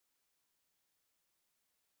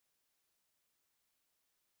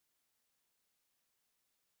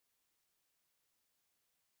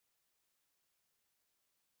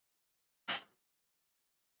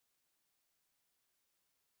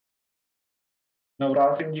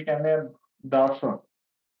 Navraj Singh ji कहते हैं 10,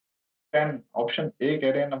 10। ऑप्शन ए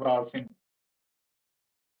कह रहे हैं नवराज सिंह।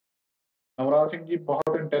 नवराज सिंह जी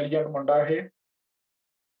बहुत इंटेलिजेंट मुंडा है।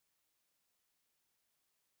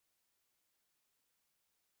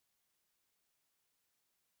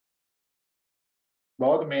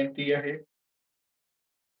 बहुत मेहनती है ये।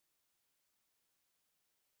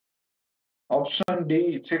 Option D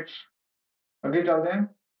 6। आगे चलते हैं।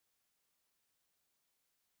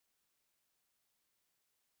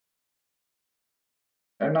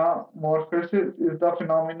 Anamorphosis is the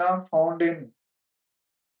phenomena found in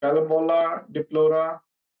Calambola, Diplora,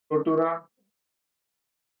 Totura,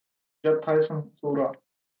 या Thysanura?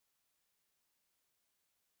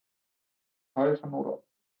 Thysanura।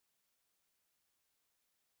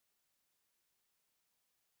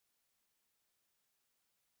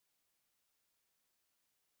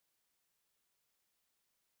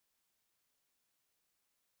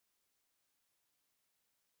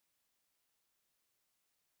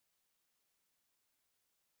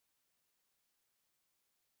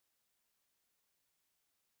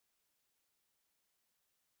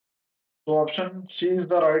 So option C is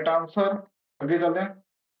the right answer। आगे चलते हैं।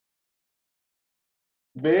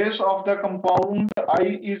 Base of the compound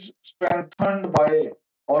I is स्ट्रेंथन्ड bye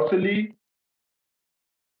ऑसिली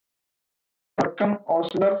circum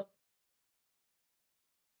Osler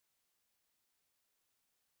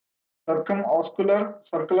circum ऑस्कुलर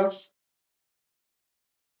circles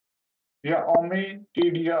या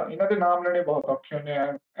ओमिटिडिया। इन्हां दे नाम लेने बहुत ऑप्शन ने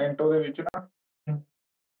एंटो दे विच ना।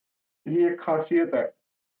 ये एक खासियत है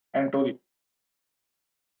एंटो की।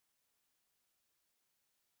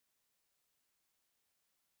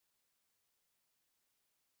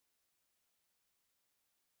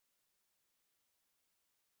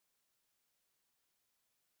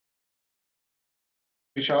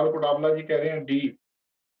 विशाल कोटाबला जी कह रहे हैं D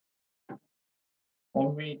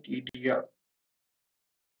ओमिटिडिया।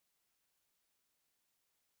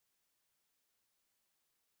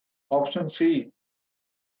 Option C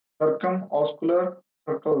circum ऑस्कुलर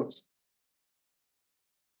circles.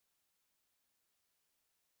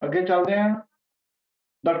 आगे चलते हैं।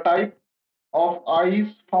 The type of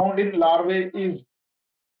eyes found in larvae is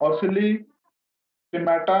ऑसिली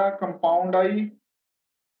सिमेटा compound I.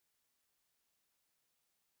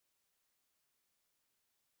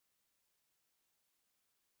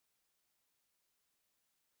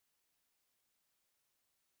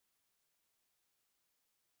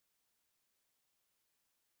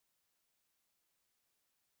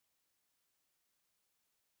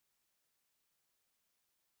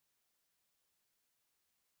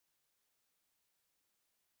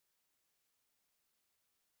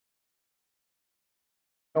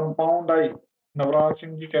 Compound आई नवराज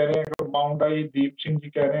सिंह जी कह रहे हैं कंपाउंड आई। दीप सिंह जी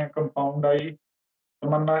कह रहे हैं कंपाउंड आई।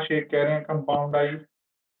 तमन्ना शेख कह रहे हैं compound I.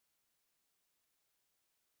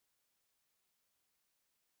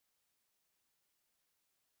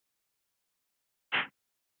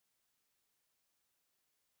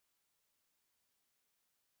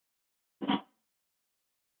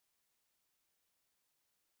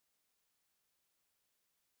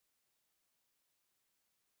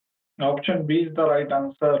 Option B is the right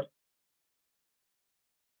answer.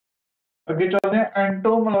 आगे चलते हैं।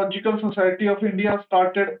 Entomological society of India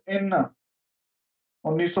started in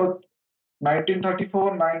 1900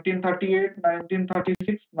 1934 1938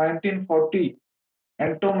 1936 1940।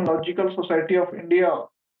 Entomological society of India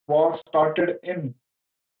was started in।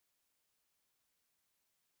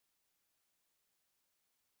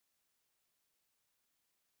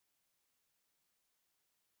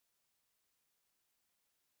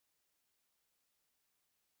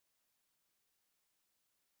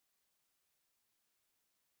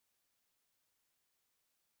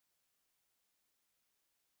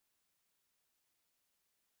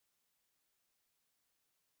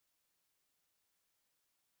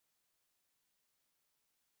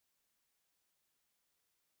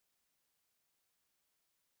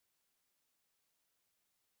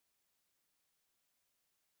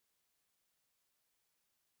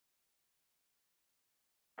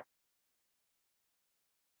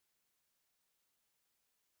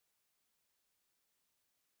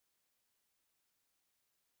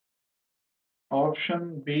 Option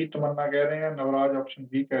B तमन्ना कह रहे हैं, नवराज ऑप्शन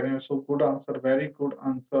बी कह रहे हैं। So good answer, very good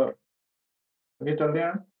answer. आगे चलते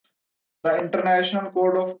हैं। The international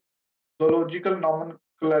code of zoological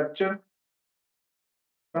nomenclature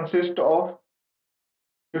consist of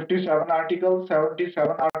 57 articles,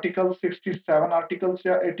 77 articles, 67 articles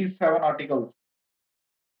या 87 articles।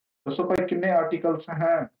 दोस्तों भाई कितने आर्टिकल्स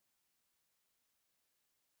हैं?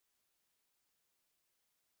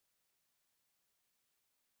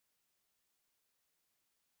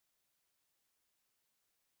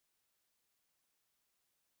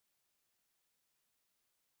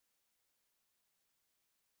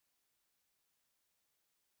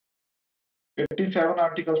 87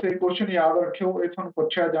 आर्टिकल से क्वेश्चन याद रखियो, ये ਤੁਹਾਨੂੰ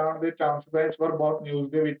ਪੁੱਛਿਆ ਜਾਣ ਦੇ ਚਾਂਸਸ ਹੈ। ਇਸ ਵਾਰ ਬਹੁਤ ਨਿਊਜ਼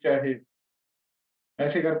ਦੇ ਵਿੱਚ ਹੈ ਇਹ,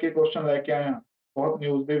 ऐसे करके क्वेश्चन लेके आया, बहुत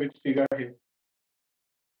न्यूज ਦੇ ਵਿੱਚ ਸੀਗਾ ਇਹ।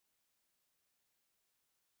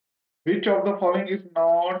 Which of the following is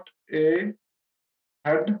not a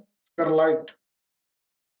head scarlet?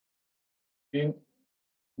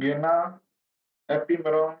 Gena,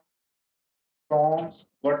 epimeron, Crohn's,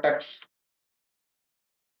 vertex।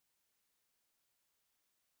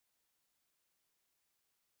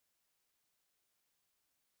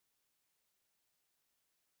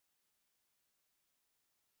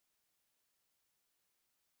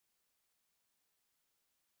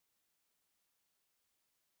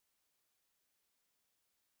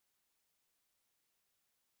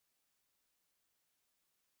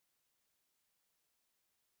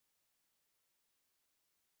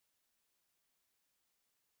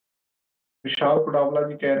 विशाल कुडावला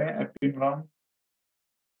जी कह रहे हैं एपिमेरॉन।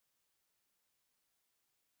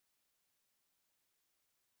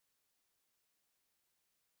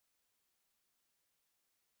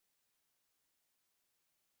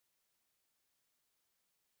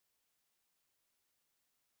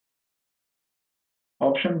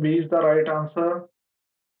 Option B is the right answer.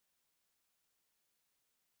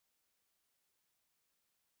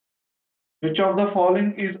 Which of the following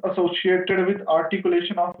is associated with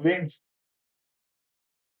articulation of wings?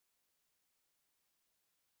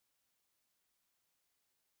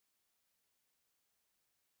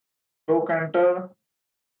 Trochanter,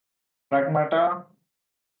 pragmata,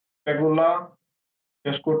 pegula,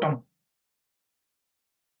 scutum।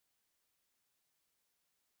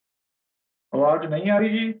 आवाज नहीं आ रही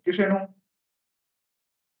जी किसी ਨੂੰ?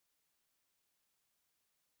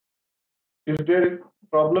 Is there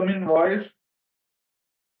problem in voice?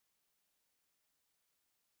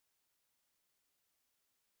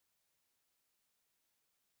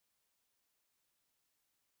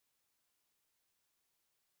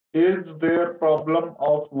 Is there problem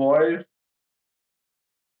of voice?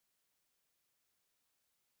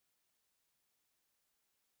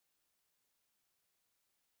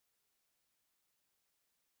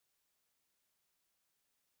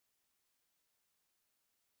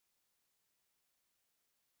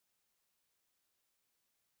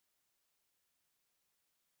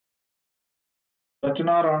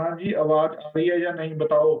 रचना राणा जी आवाज आ रही है या नहीं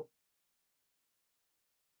बताओ।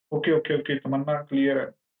 ओके ओके ओके, तमन्ना क्लियर है।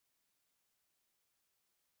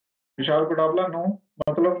 विशाल कोटावला नो,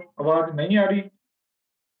 मतलब आवाज नहीं आ रही।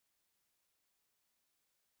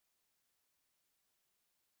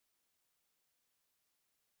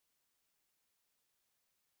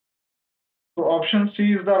 तो option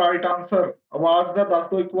C is the right answer. आवाज ਦਾ ਦੱਸ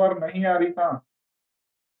ਦਿਓ ਇੱਕ ਵਾਰ ਨਹੀਂ ਆ ਰਹੀ ਤਾਂ।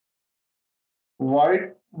 White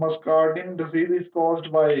muscardine disease is caused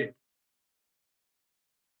by।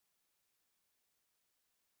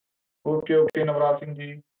 Okay okay Navraj Singh ji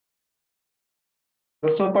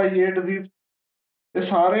ਦੱਸੋ ਭਾਈ ਇਹ ਡਿਜ਼ੀਜ਼। ਇਹ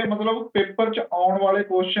ਸਾਰੇ ਮਤਲਬ ਪੇਪਰ ਚ ਆਉਣ ਵਾਲੇ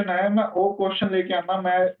ਕੁਐਸਚਨ ਹੈ, ਮੈਂ ਉਹ ਕੁਐਸਚਨ ਲੈ ਕੇ ਆਣਾ।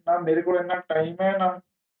 ਮੈਂ ਨਾ ਮੇਰੇ ਕੋਲ ਇੰਨਾ ਟਾਈਮ ਹੈ ਨਾ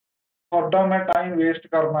ਤੁਹਾਡਾ ਮੈਂ ਟਾਈਮ ਵੇਸਟ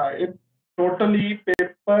ਕਰਨਾ ਹੈ। ਇਹ ਟੋਟਲੀ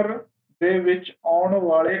ਪੇਪਰ ਦੇ ਵਿੱਚ ਆਉਣ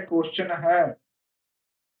ਵਾਲੇ ਕੁਐਸਚਨ ਹੈ।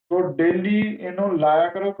 ਸੋ ਡੇਲੀ ਇਹਨੂੰ ਲਾਇਆ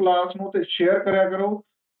ਕਰੋ ਕਲਾਸ ਨੂੰ ਤੇ ਸ਼ੇਅਰ ਕਰਿਆ ਕਰੋ।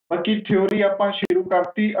 ਬਾਕੀ ਥਿਉਰੀ ਆਪਾਂ ਸ਼ੁਰੂ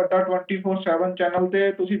ਕਰਤੀ ਅੱਡਾ 24/7 ਚੈਨਲ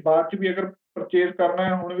ਤੇ। ਤੁਸੀਂ ਬਾਅਦ ਚ ਵੀ ਅਗਰ ਪਰਚੇਜ਼ ਕਰਨਾ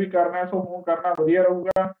ਹੈ ਹੁਣ ਵੀ ਕਰਨਾ ਹੈ, ਸੋ ਹੁਣ ਕਰਨਾ ਵਧੀਆ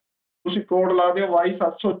ਰਹੂਗਾ। ਤੁਸੀਂ ਕੋਡ ਲਾ ਦਿਓ Y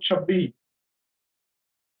 726।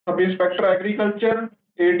 Sub inspector agriculture,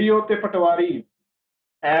 ADO ਤੇ ਪਟਵਾਰੀ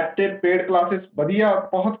ਐਪ ਤੇ ਪੇਡ ਕਲਾਸਿਸ ਵਧੀਆ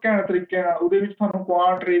ਬਹੁਤ ਘੈਂਟ ਤਰੀਕੇ ਨਾਲ ਉਹਦੇ ਵਿੱਚ ਤੁਹਾਨੂੰ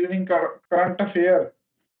ਕੁਆਂਟ ਰੀਜ਼ਨਿੰਗ ਕਰੰਟ ਅਫੇਅਰ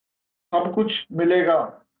ਸਭ ਕੁਝ ਮਿਲੇਗਾ।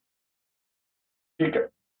 ਠੀਕ ਹੈ,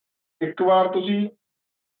 ਇੱਕ ਵਾਰ ਤੁਸੀਂ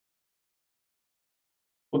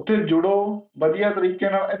ਉੱਥੇ ਜੁੜੋ ਵਧੀਆ ਤਰੀਕੇ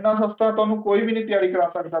ਨਾਲ। ਇੰਨਾ ਸਸਤਾ ਤੁਹਾਨੂੰ ਕੋਈ ਵੀ ਨਹੀਂ ਤਿਆਰੀ ਕਰਾ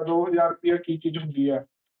ਸਕਦਾ। 2000 ਰੁਪਇਆ ਕੀ ਚੀਜ਼ ਹੁੰਦੀ ਹੈ।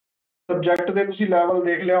 ਸਬਜੈਕਟ ਦੇ ਤੁਸੀਂ ਲੈਵਲ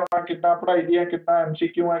ਦੇਖ ਲਿਆ ਹੋਣਾ ਕਿੱਦਾਂ ਪੜ੍ਹਾਈ ਦੀ ਹੈ, ਕਿੱਦਾਂ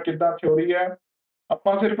MCQ ਹੈ, ਕਿੱਦਾਂ ਥਿਉਰੀ ਹੈ।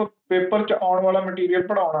 ਆਪਾਂ ਸਿਰਫ ਪੇਪਰ 'ਚ ਆਉਣ ਵਾਲਾ ਮਟੀਰੀਅਲ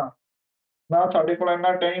ਪੜ੍ਹਾਉਣਾ। ਨਾ ਸਾਡੇ ਕੋਲ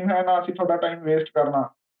ਇੰਨਾ ਟਾਈਮ ਹੈ ਨਾ ਅਸੀਂ ਤੁਹਾਡਾ ਟਾਈਮ ਵੇਸਟ ਕਰਨਾ।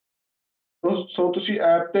 ਸੋ ਤੁਸੀਂ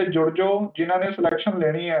ਐਪ ਤੇ ਜੁੜ ਜਾਓ ਜਿਨ੍ਹਾਂ ਨੇ ਸਿਲੈਕਸ਼ਨ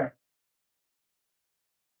ਲੈਣੀ ਹੈ।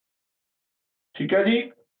 ਠੀਕ ਹੈ ਜੀ।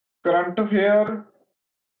 ਕਰੰਟ ਅਫੇਅਰ,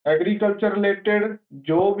 ਐਗਰੀਕਲਚਰ ਰਿਲੇਟਡ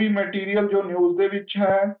ਜੋ ਵੀ ਮਟੀਰੀਅਲ ਜੋ ਨਿਊਜ਼ ਦੇ ਵਿੱਚ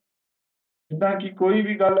ਹੈ, ਜਿੱਦਾਂ ਕਿ ਕੋਈ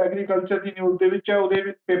ਵੀ ਗੱਲ ਐਗਰੀਕਲਚਰ ਦੀ ਨਿਊਜ਼ ਦੇ ਵਿੱਚ ਹੈ ਉਹਦੇ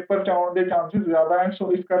ਵਿੱਚ ਪੇਪਰ 'ਚ ਆਉਣ ਦੇ ਚਾਂਸਿਸ ਜ਼ਿਆਦਾ ਹੈ।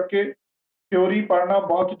 ਸੋ ਇਸ ਕਰਕੇ ਥਿਉਰੀ ਪੜ੍ਹਨਾ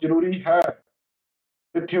ਬਹੁਤ ਜ਼ਰੂਰੀ ਹੈ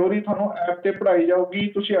ਤੇ ਥਿਉਰੀ ਤੁਹਾਨੂੰ ਐਪ ਤੇ ਪੜ੍ਹਾਈ ਜਾਊਗੀ।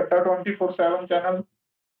 ਤੁਸੀਂ ਅੱਡਾ 24/7 ਚੈਨਲ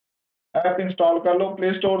ਐਪ ਇੰਸਟਾਲ ਕਰ ਲਓ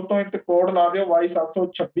ਪਲੇ ਸਟੋਰ ਤੋਂ ਤੇ ਕੋਡ ਲਾ ਦਿਓ Y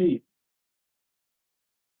 726।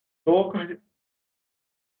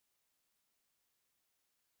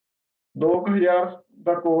 2000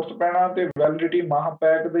 ਦਾ ਕੋਰਸ ਪੈਣਾ ਤੇ ਵੈਲਿਡਿਟੀ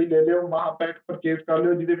ਮਹਾਪੈਕ ਦੀ ਲੈ ਲਿਓ। ਮਹਾਪੈਕ ਪਰਚੇਸ ਕਰ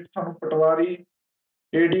ਲਿਓ ਜਿਹਦੇ ਵਿੱਚ ਤੁਹਾਨੂੰ ਪਟਵਾਰੀ,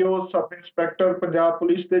 ADO, sub inspector, Punjab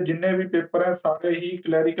police ਦੇ ਜਿੰਨੇ ਵੀ ਪੇਪਰ ਹੈ ਸਾਰੇ ਹੀ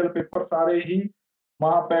ਕਲੈਰੀਕਲ ਪੇਪਰ ਸਾਰੇ ਹੀ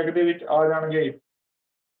ਮਹਾਪੈਕ ਦੇ ਵਿੱਚ ਆ ਜਾਣਗੇ।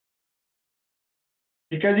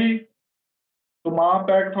 ਠੀਕ ਹੈ ਜੀ। ਸੋ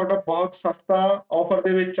ਮਹਾਪੈਕ ਤੁਹਾਡਾ ਬਹੁਤ ਸਸਤਾ ਆਫਰ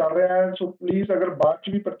ਦੇ ਵਿੱਚ ਚੱਲ ਰਿਹਾ ਹੈ। ਸੋ ਪਲੀਜ਼ ਅਗਰ ਬਾਅਦ ਚ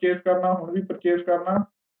ਵੀ ਪਰਚੇਸ ਕਰਨਾ ਹੁਣ ਵੀ ਪਰਚੇਸ ਕਰਨਾ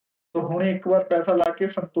ਤਾਂ ਹੁਣੇ ਇੱਕ ਵਾਰ ਪੈਸਾ ਲਾ ਕੇ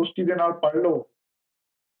ਸੰਤੁਸ਼ਟੀ ਦੇ ਨਾਲ ਪੜ੍ਹ ਲਓ।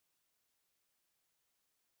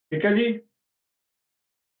 ਠੀਕ ਹੈ ਜੀ।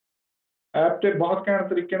 ਐਪ ਤੇ ਬਹੁਤ ਘੈਂਟ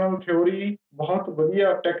ਤਰੀਕੇ ਨਾਲ ਥਿਉਰੀ ਬਹੁਤ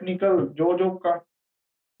ਵਧੀਆ ਟੈਕਨੀਕਲ ਜੋ ਜੋ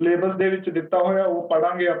ਸਿਲੇਬਸ ਦੇ ਵਿੱਚ ਦਿੱਤਾ ਹੋਇਆ ਉਹ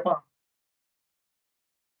ਪੜਾਂਗੇ ਆਪਾਂ।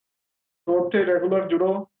 ਸੋ ਉੱਥੇ ਰੈਗੂਲਰ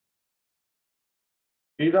ਜੁੜੋ।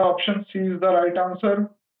 ਇਹਦਾ option C is the right answer.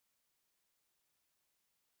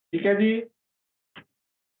 ਠੀਕ ਹੈ ਜੀ।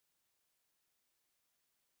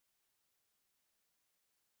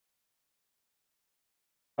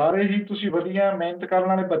 ਸਾਰੇ ਹੀ ਤੁਸੀਂ ਵਧੀਆ ਮਿਹਨਤ ਕਰਨ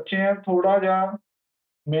ਵਾਲੇ ਬੱਚੇ ਆ। ਥੋੜਾ ਜਿਹਾ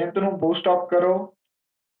ਮਿਹਨਤ ਨੂੰ ਬੂਸਟ ਅਪ ਕਰੋ।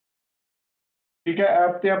 ਠੀਕ ਹੈ।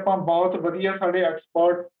 ਐਪ ਤੇ ਆਪਾਂ ਬਹੁਤ ਵਧੀਆ ਸਾਡੇ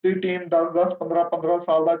ਐਕਸਪਰਟ ਦੀ ਟੀਮ 10-10 15-15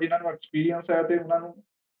 ਸਾਲ ਦਾ ਜਿਨ੍ਹਾਂ ਨੂੰ ਐਕਸਪੀਰੀਅੰਸ ਹੈ ਤੇ ਉਹਨਾਂ ਨੂੰ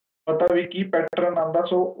ਪਤਾ ਵੀ ਕੀ ਪੈਟਰਨ ਆਉਂਦਾ।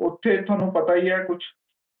 ਸੋ ਉੱਥੇ ਤੁਹਾਨੂੰ ਪਤਾ ਹੀ ਹੈ ਕੁਝ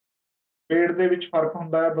ਪੇਡ ਦੇ ਵਿੱਚ ਫਰਕ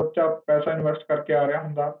ਹੁੰਦਾ ਹੈ। ਬੱਚਾ ਪੈਸਾ ਇਨਵੈਸਟ ਕਰਕੇ ਆ ਰਿਹਾ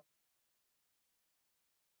ਹੁੰਦਾ।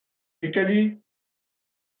 ठीक है जी।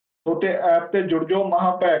 तो ते ऐप ते जुड़ जाओ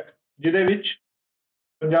महापैक, जिहदे विच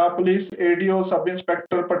Punjab police, ADO, sub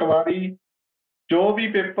inspector, पटवारी, जो भी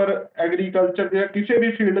पेपर एग्रीकल्चर के किसी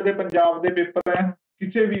भी फील्ड के पंजाब के पेपर है,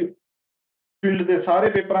 किसी भी फील्ड के सारे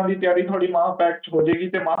पेपरों की तैयारी थोड़ी महापैक च हो जाएगी।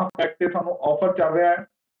 तो महापैक से थानू ऑफर चल रहा है,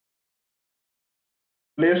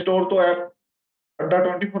 प्ले स्टोर तो ऐप अड्डा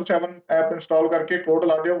 24/7 ऐप इंस्टॉल करके कोड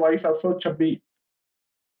ला दिओ Y726।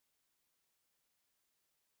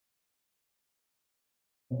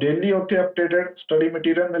 डेली उत्थे अपडेटेड स्टडी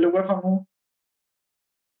मटीरियल मिलेगा थानू।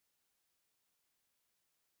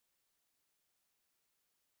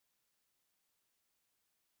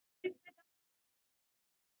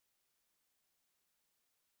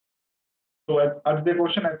 तो अज के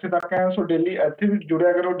क्वेश्चन इत्थे तक है। सो डेली इत्थे भी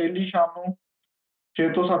जुड़िया करो, डेली शाम को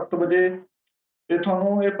 6 तो 7 बजे। ते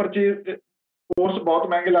थानू ये परचेज कोर्स बहुत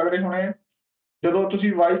महंगे लग रहे होने, ਜਦੋਂ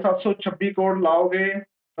ਤੁਸੀਂ Y726 ਕੋਡ ਲਾਓਗੇ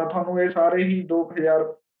ਤਾਂ ਤੁਹਾਨੂੰ ਇਹ ਸਾਰੇ ਹੀ 2000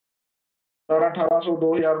 1700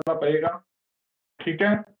 2000 ਦਾ ਪਏਗਾ। ਠੀਕ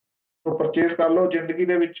ਹੈ। तो परचेज कर लो, जिंदगी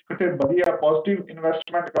ਦੇ ਵਿੱਚ ਕਿਤੇ ਵਧੀਆ ਪੋਜ਼ਿਟਿਵ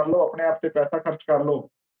ਇਨਵੈਸਟਮੈਂਟ ਕਰ ਲਓ, ਆਪਣੇ ਆਪ ਤੇ ਪੈਸਾ ਖਰਚ ਕਰ ਲਓ।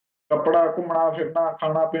 ਕੱਪੜਾ, ਘੁੰਮਣਾ ਫਿਰਨਾ,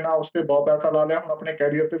 ਖਾਣਾ ਪੀਣਾ, ਉਸ ਤੇ ਬਹੁਤ ਪੈਸਾ ਲਾ ਲਿਆ, ਹੁਣ ਆਪਣੇ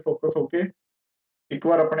ਕੈਰੀਅਰ ਤੇ ਫੋਕਸ ਹੋ ਕੇ ਇੱਕ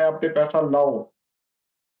ਵਾਰ ਆਪਣੇ ਆਪ ਤੇ ਪੈਸਾ ਲਾਓ।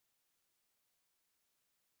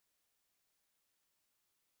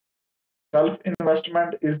 Self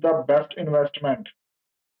investment is the best investment.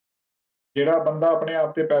 ਜਿਹੜਾ ਬੰਦਾ ਆਪਣੇ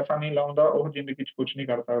ਆਪ ਤੇ ਪੈਸਾ ਨਹੀਂ ਲਾਉਂਦਾ ਉਹ ਜ਼ਿੰਦਗੀ 'ਚ ਕੁਝ ਨਹੀਂ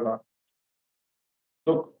ਕਰ ਸਕਦਾ।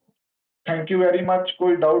 तो थैंक यू वेरी मच।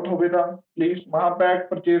 कोई डाउट होवे ਤਾਂ प्लीज़ महापैक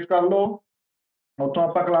परचेज कर लो। ਉੱਥੋਂ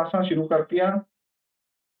ਆਪਾਂ ਕਲਾਸਾਂ ਸ਼ੁਰੂ ਕਰਤੀਆਂ।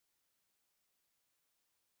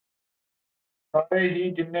 ਸਾਰੇ ਹੀ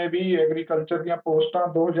ਜਿੰਨੇ ਵੀ ਐਗਰੀਕਲਚਰ ਦੀਆਂ ਪੋਸਟਾਂ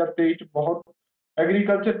 2023 ਚ ਬਹੁਤ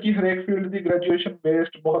ਐਗਰੀਕਲਚਰ ਕੀ ਹਰੇਕ ਫੀਲਡ ਦੀ ਗ੍ਰੈਜੂਏਸ਼ਨ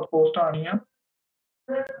ਬੇਸਡ ਬਹੁਤ ਪੋਸਟਾਂ ਆਣੀਆਂ।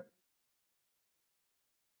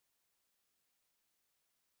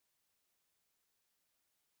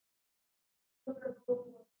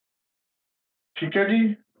 ठीक है जी।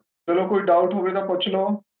 चलो कोई डाउट होवे ਤਾਂ ਪੁੱਛ ਲਓ।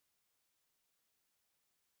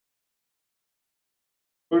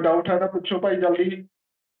 ਕੋਈ डाउट है ਤਾਂ ਪੁੱਛੋ ਭਾਈ जल्दी।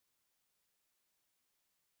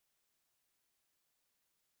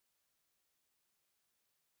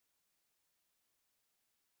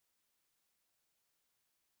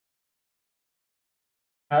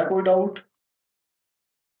 है कोई डाउट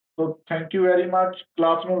तो thank you very much.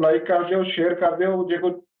 Class ਨੂੰ ਲਾਈਕ ਕਰ ਦਿਓ, ਸ਼ੇਅਰ ਕਰ ਦਿਓ। ਜੇ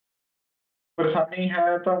ਕੋਈ परेशानी है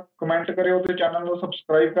तो कमेंट करो, तो चैनल को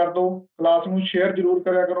सबसक्राइब कर दो। क्लास में शेयर जरूर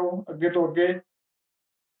करा करो अगे तो अगे।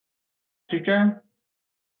 ठीक है।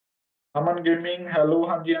 अमन गेमिंग हैलो,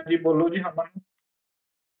 हाँ जी हाँ जी, बोलो जी। अमन,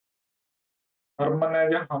 हरमन है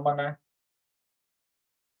या हमन है?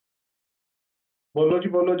 बोलो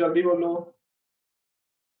जी, बोलो जल्दी बोलो।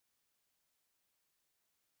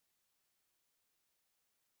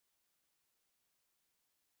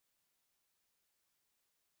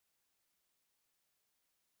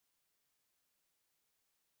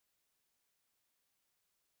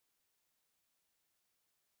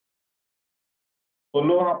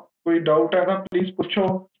 बोलो हाँ, कोई डाउट है ना प्लीज पूछो।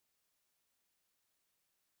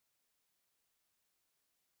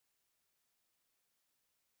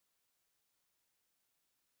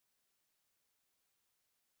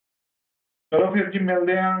 चलो फिर जी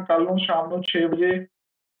मिलते हैं कल शाम को 6 बजे।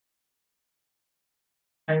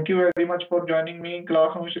 Thank you very much for joining me.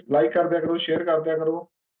 Class में लाइक कर दिया करो, शेयर कर दिया करो।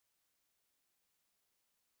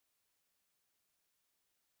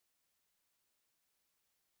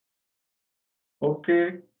 Okay,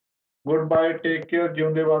 good bye, take care,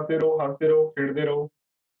 जिंदे वास्ते रहो, हंसते रहो, खेडते रहो।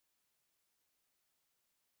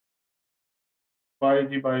 बाय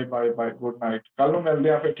जी, bye bye bye, good night. कल मिलते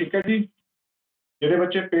हैं फिर, ठीक है जी। ਜਿਹੜੇ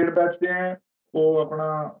ਬੱਚੇ पेड बैच ਦੇ हैं वो अपना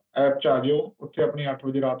ऐप च आ जाओ, उत्थे अपनी 8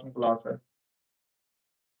 बजे रात में क्लास है।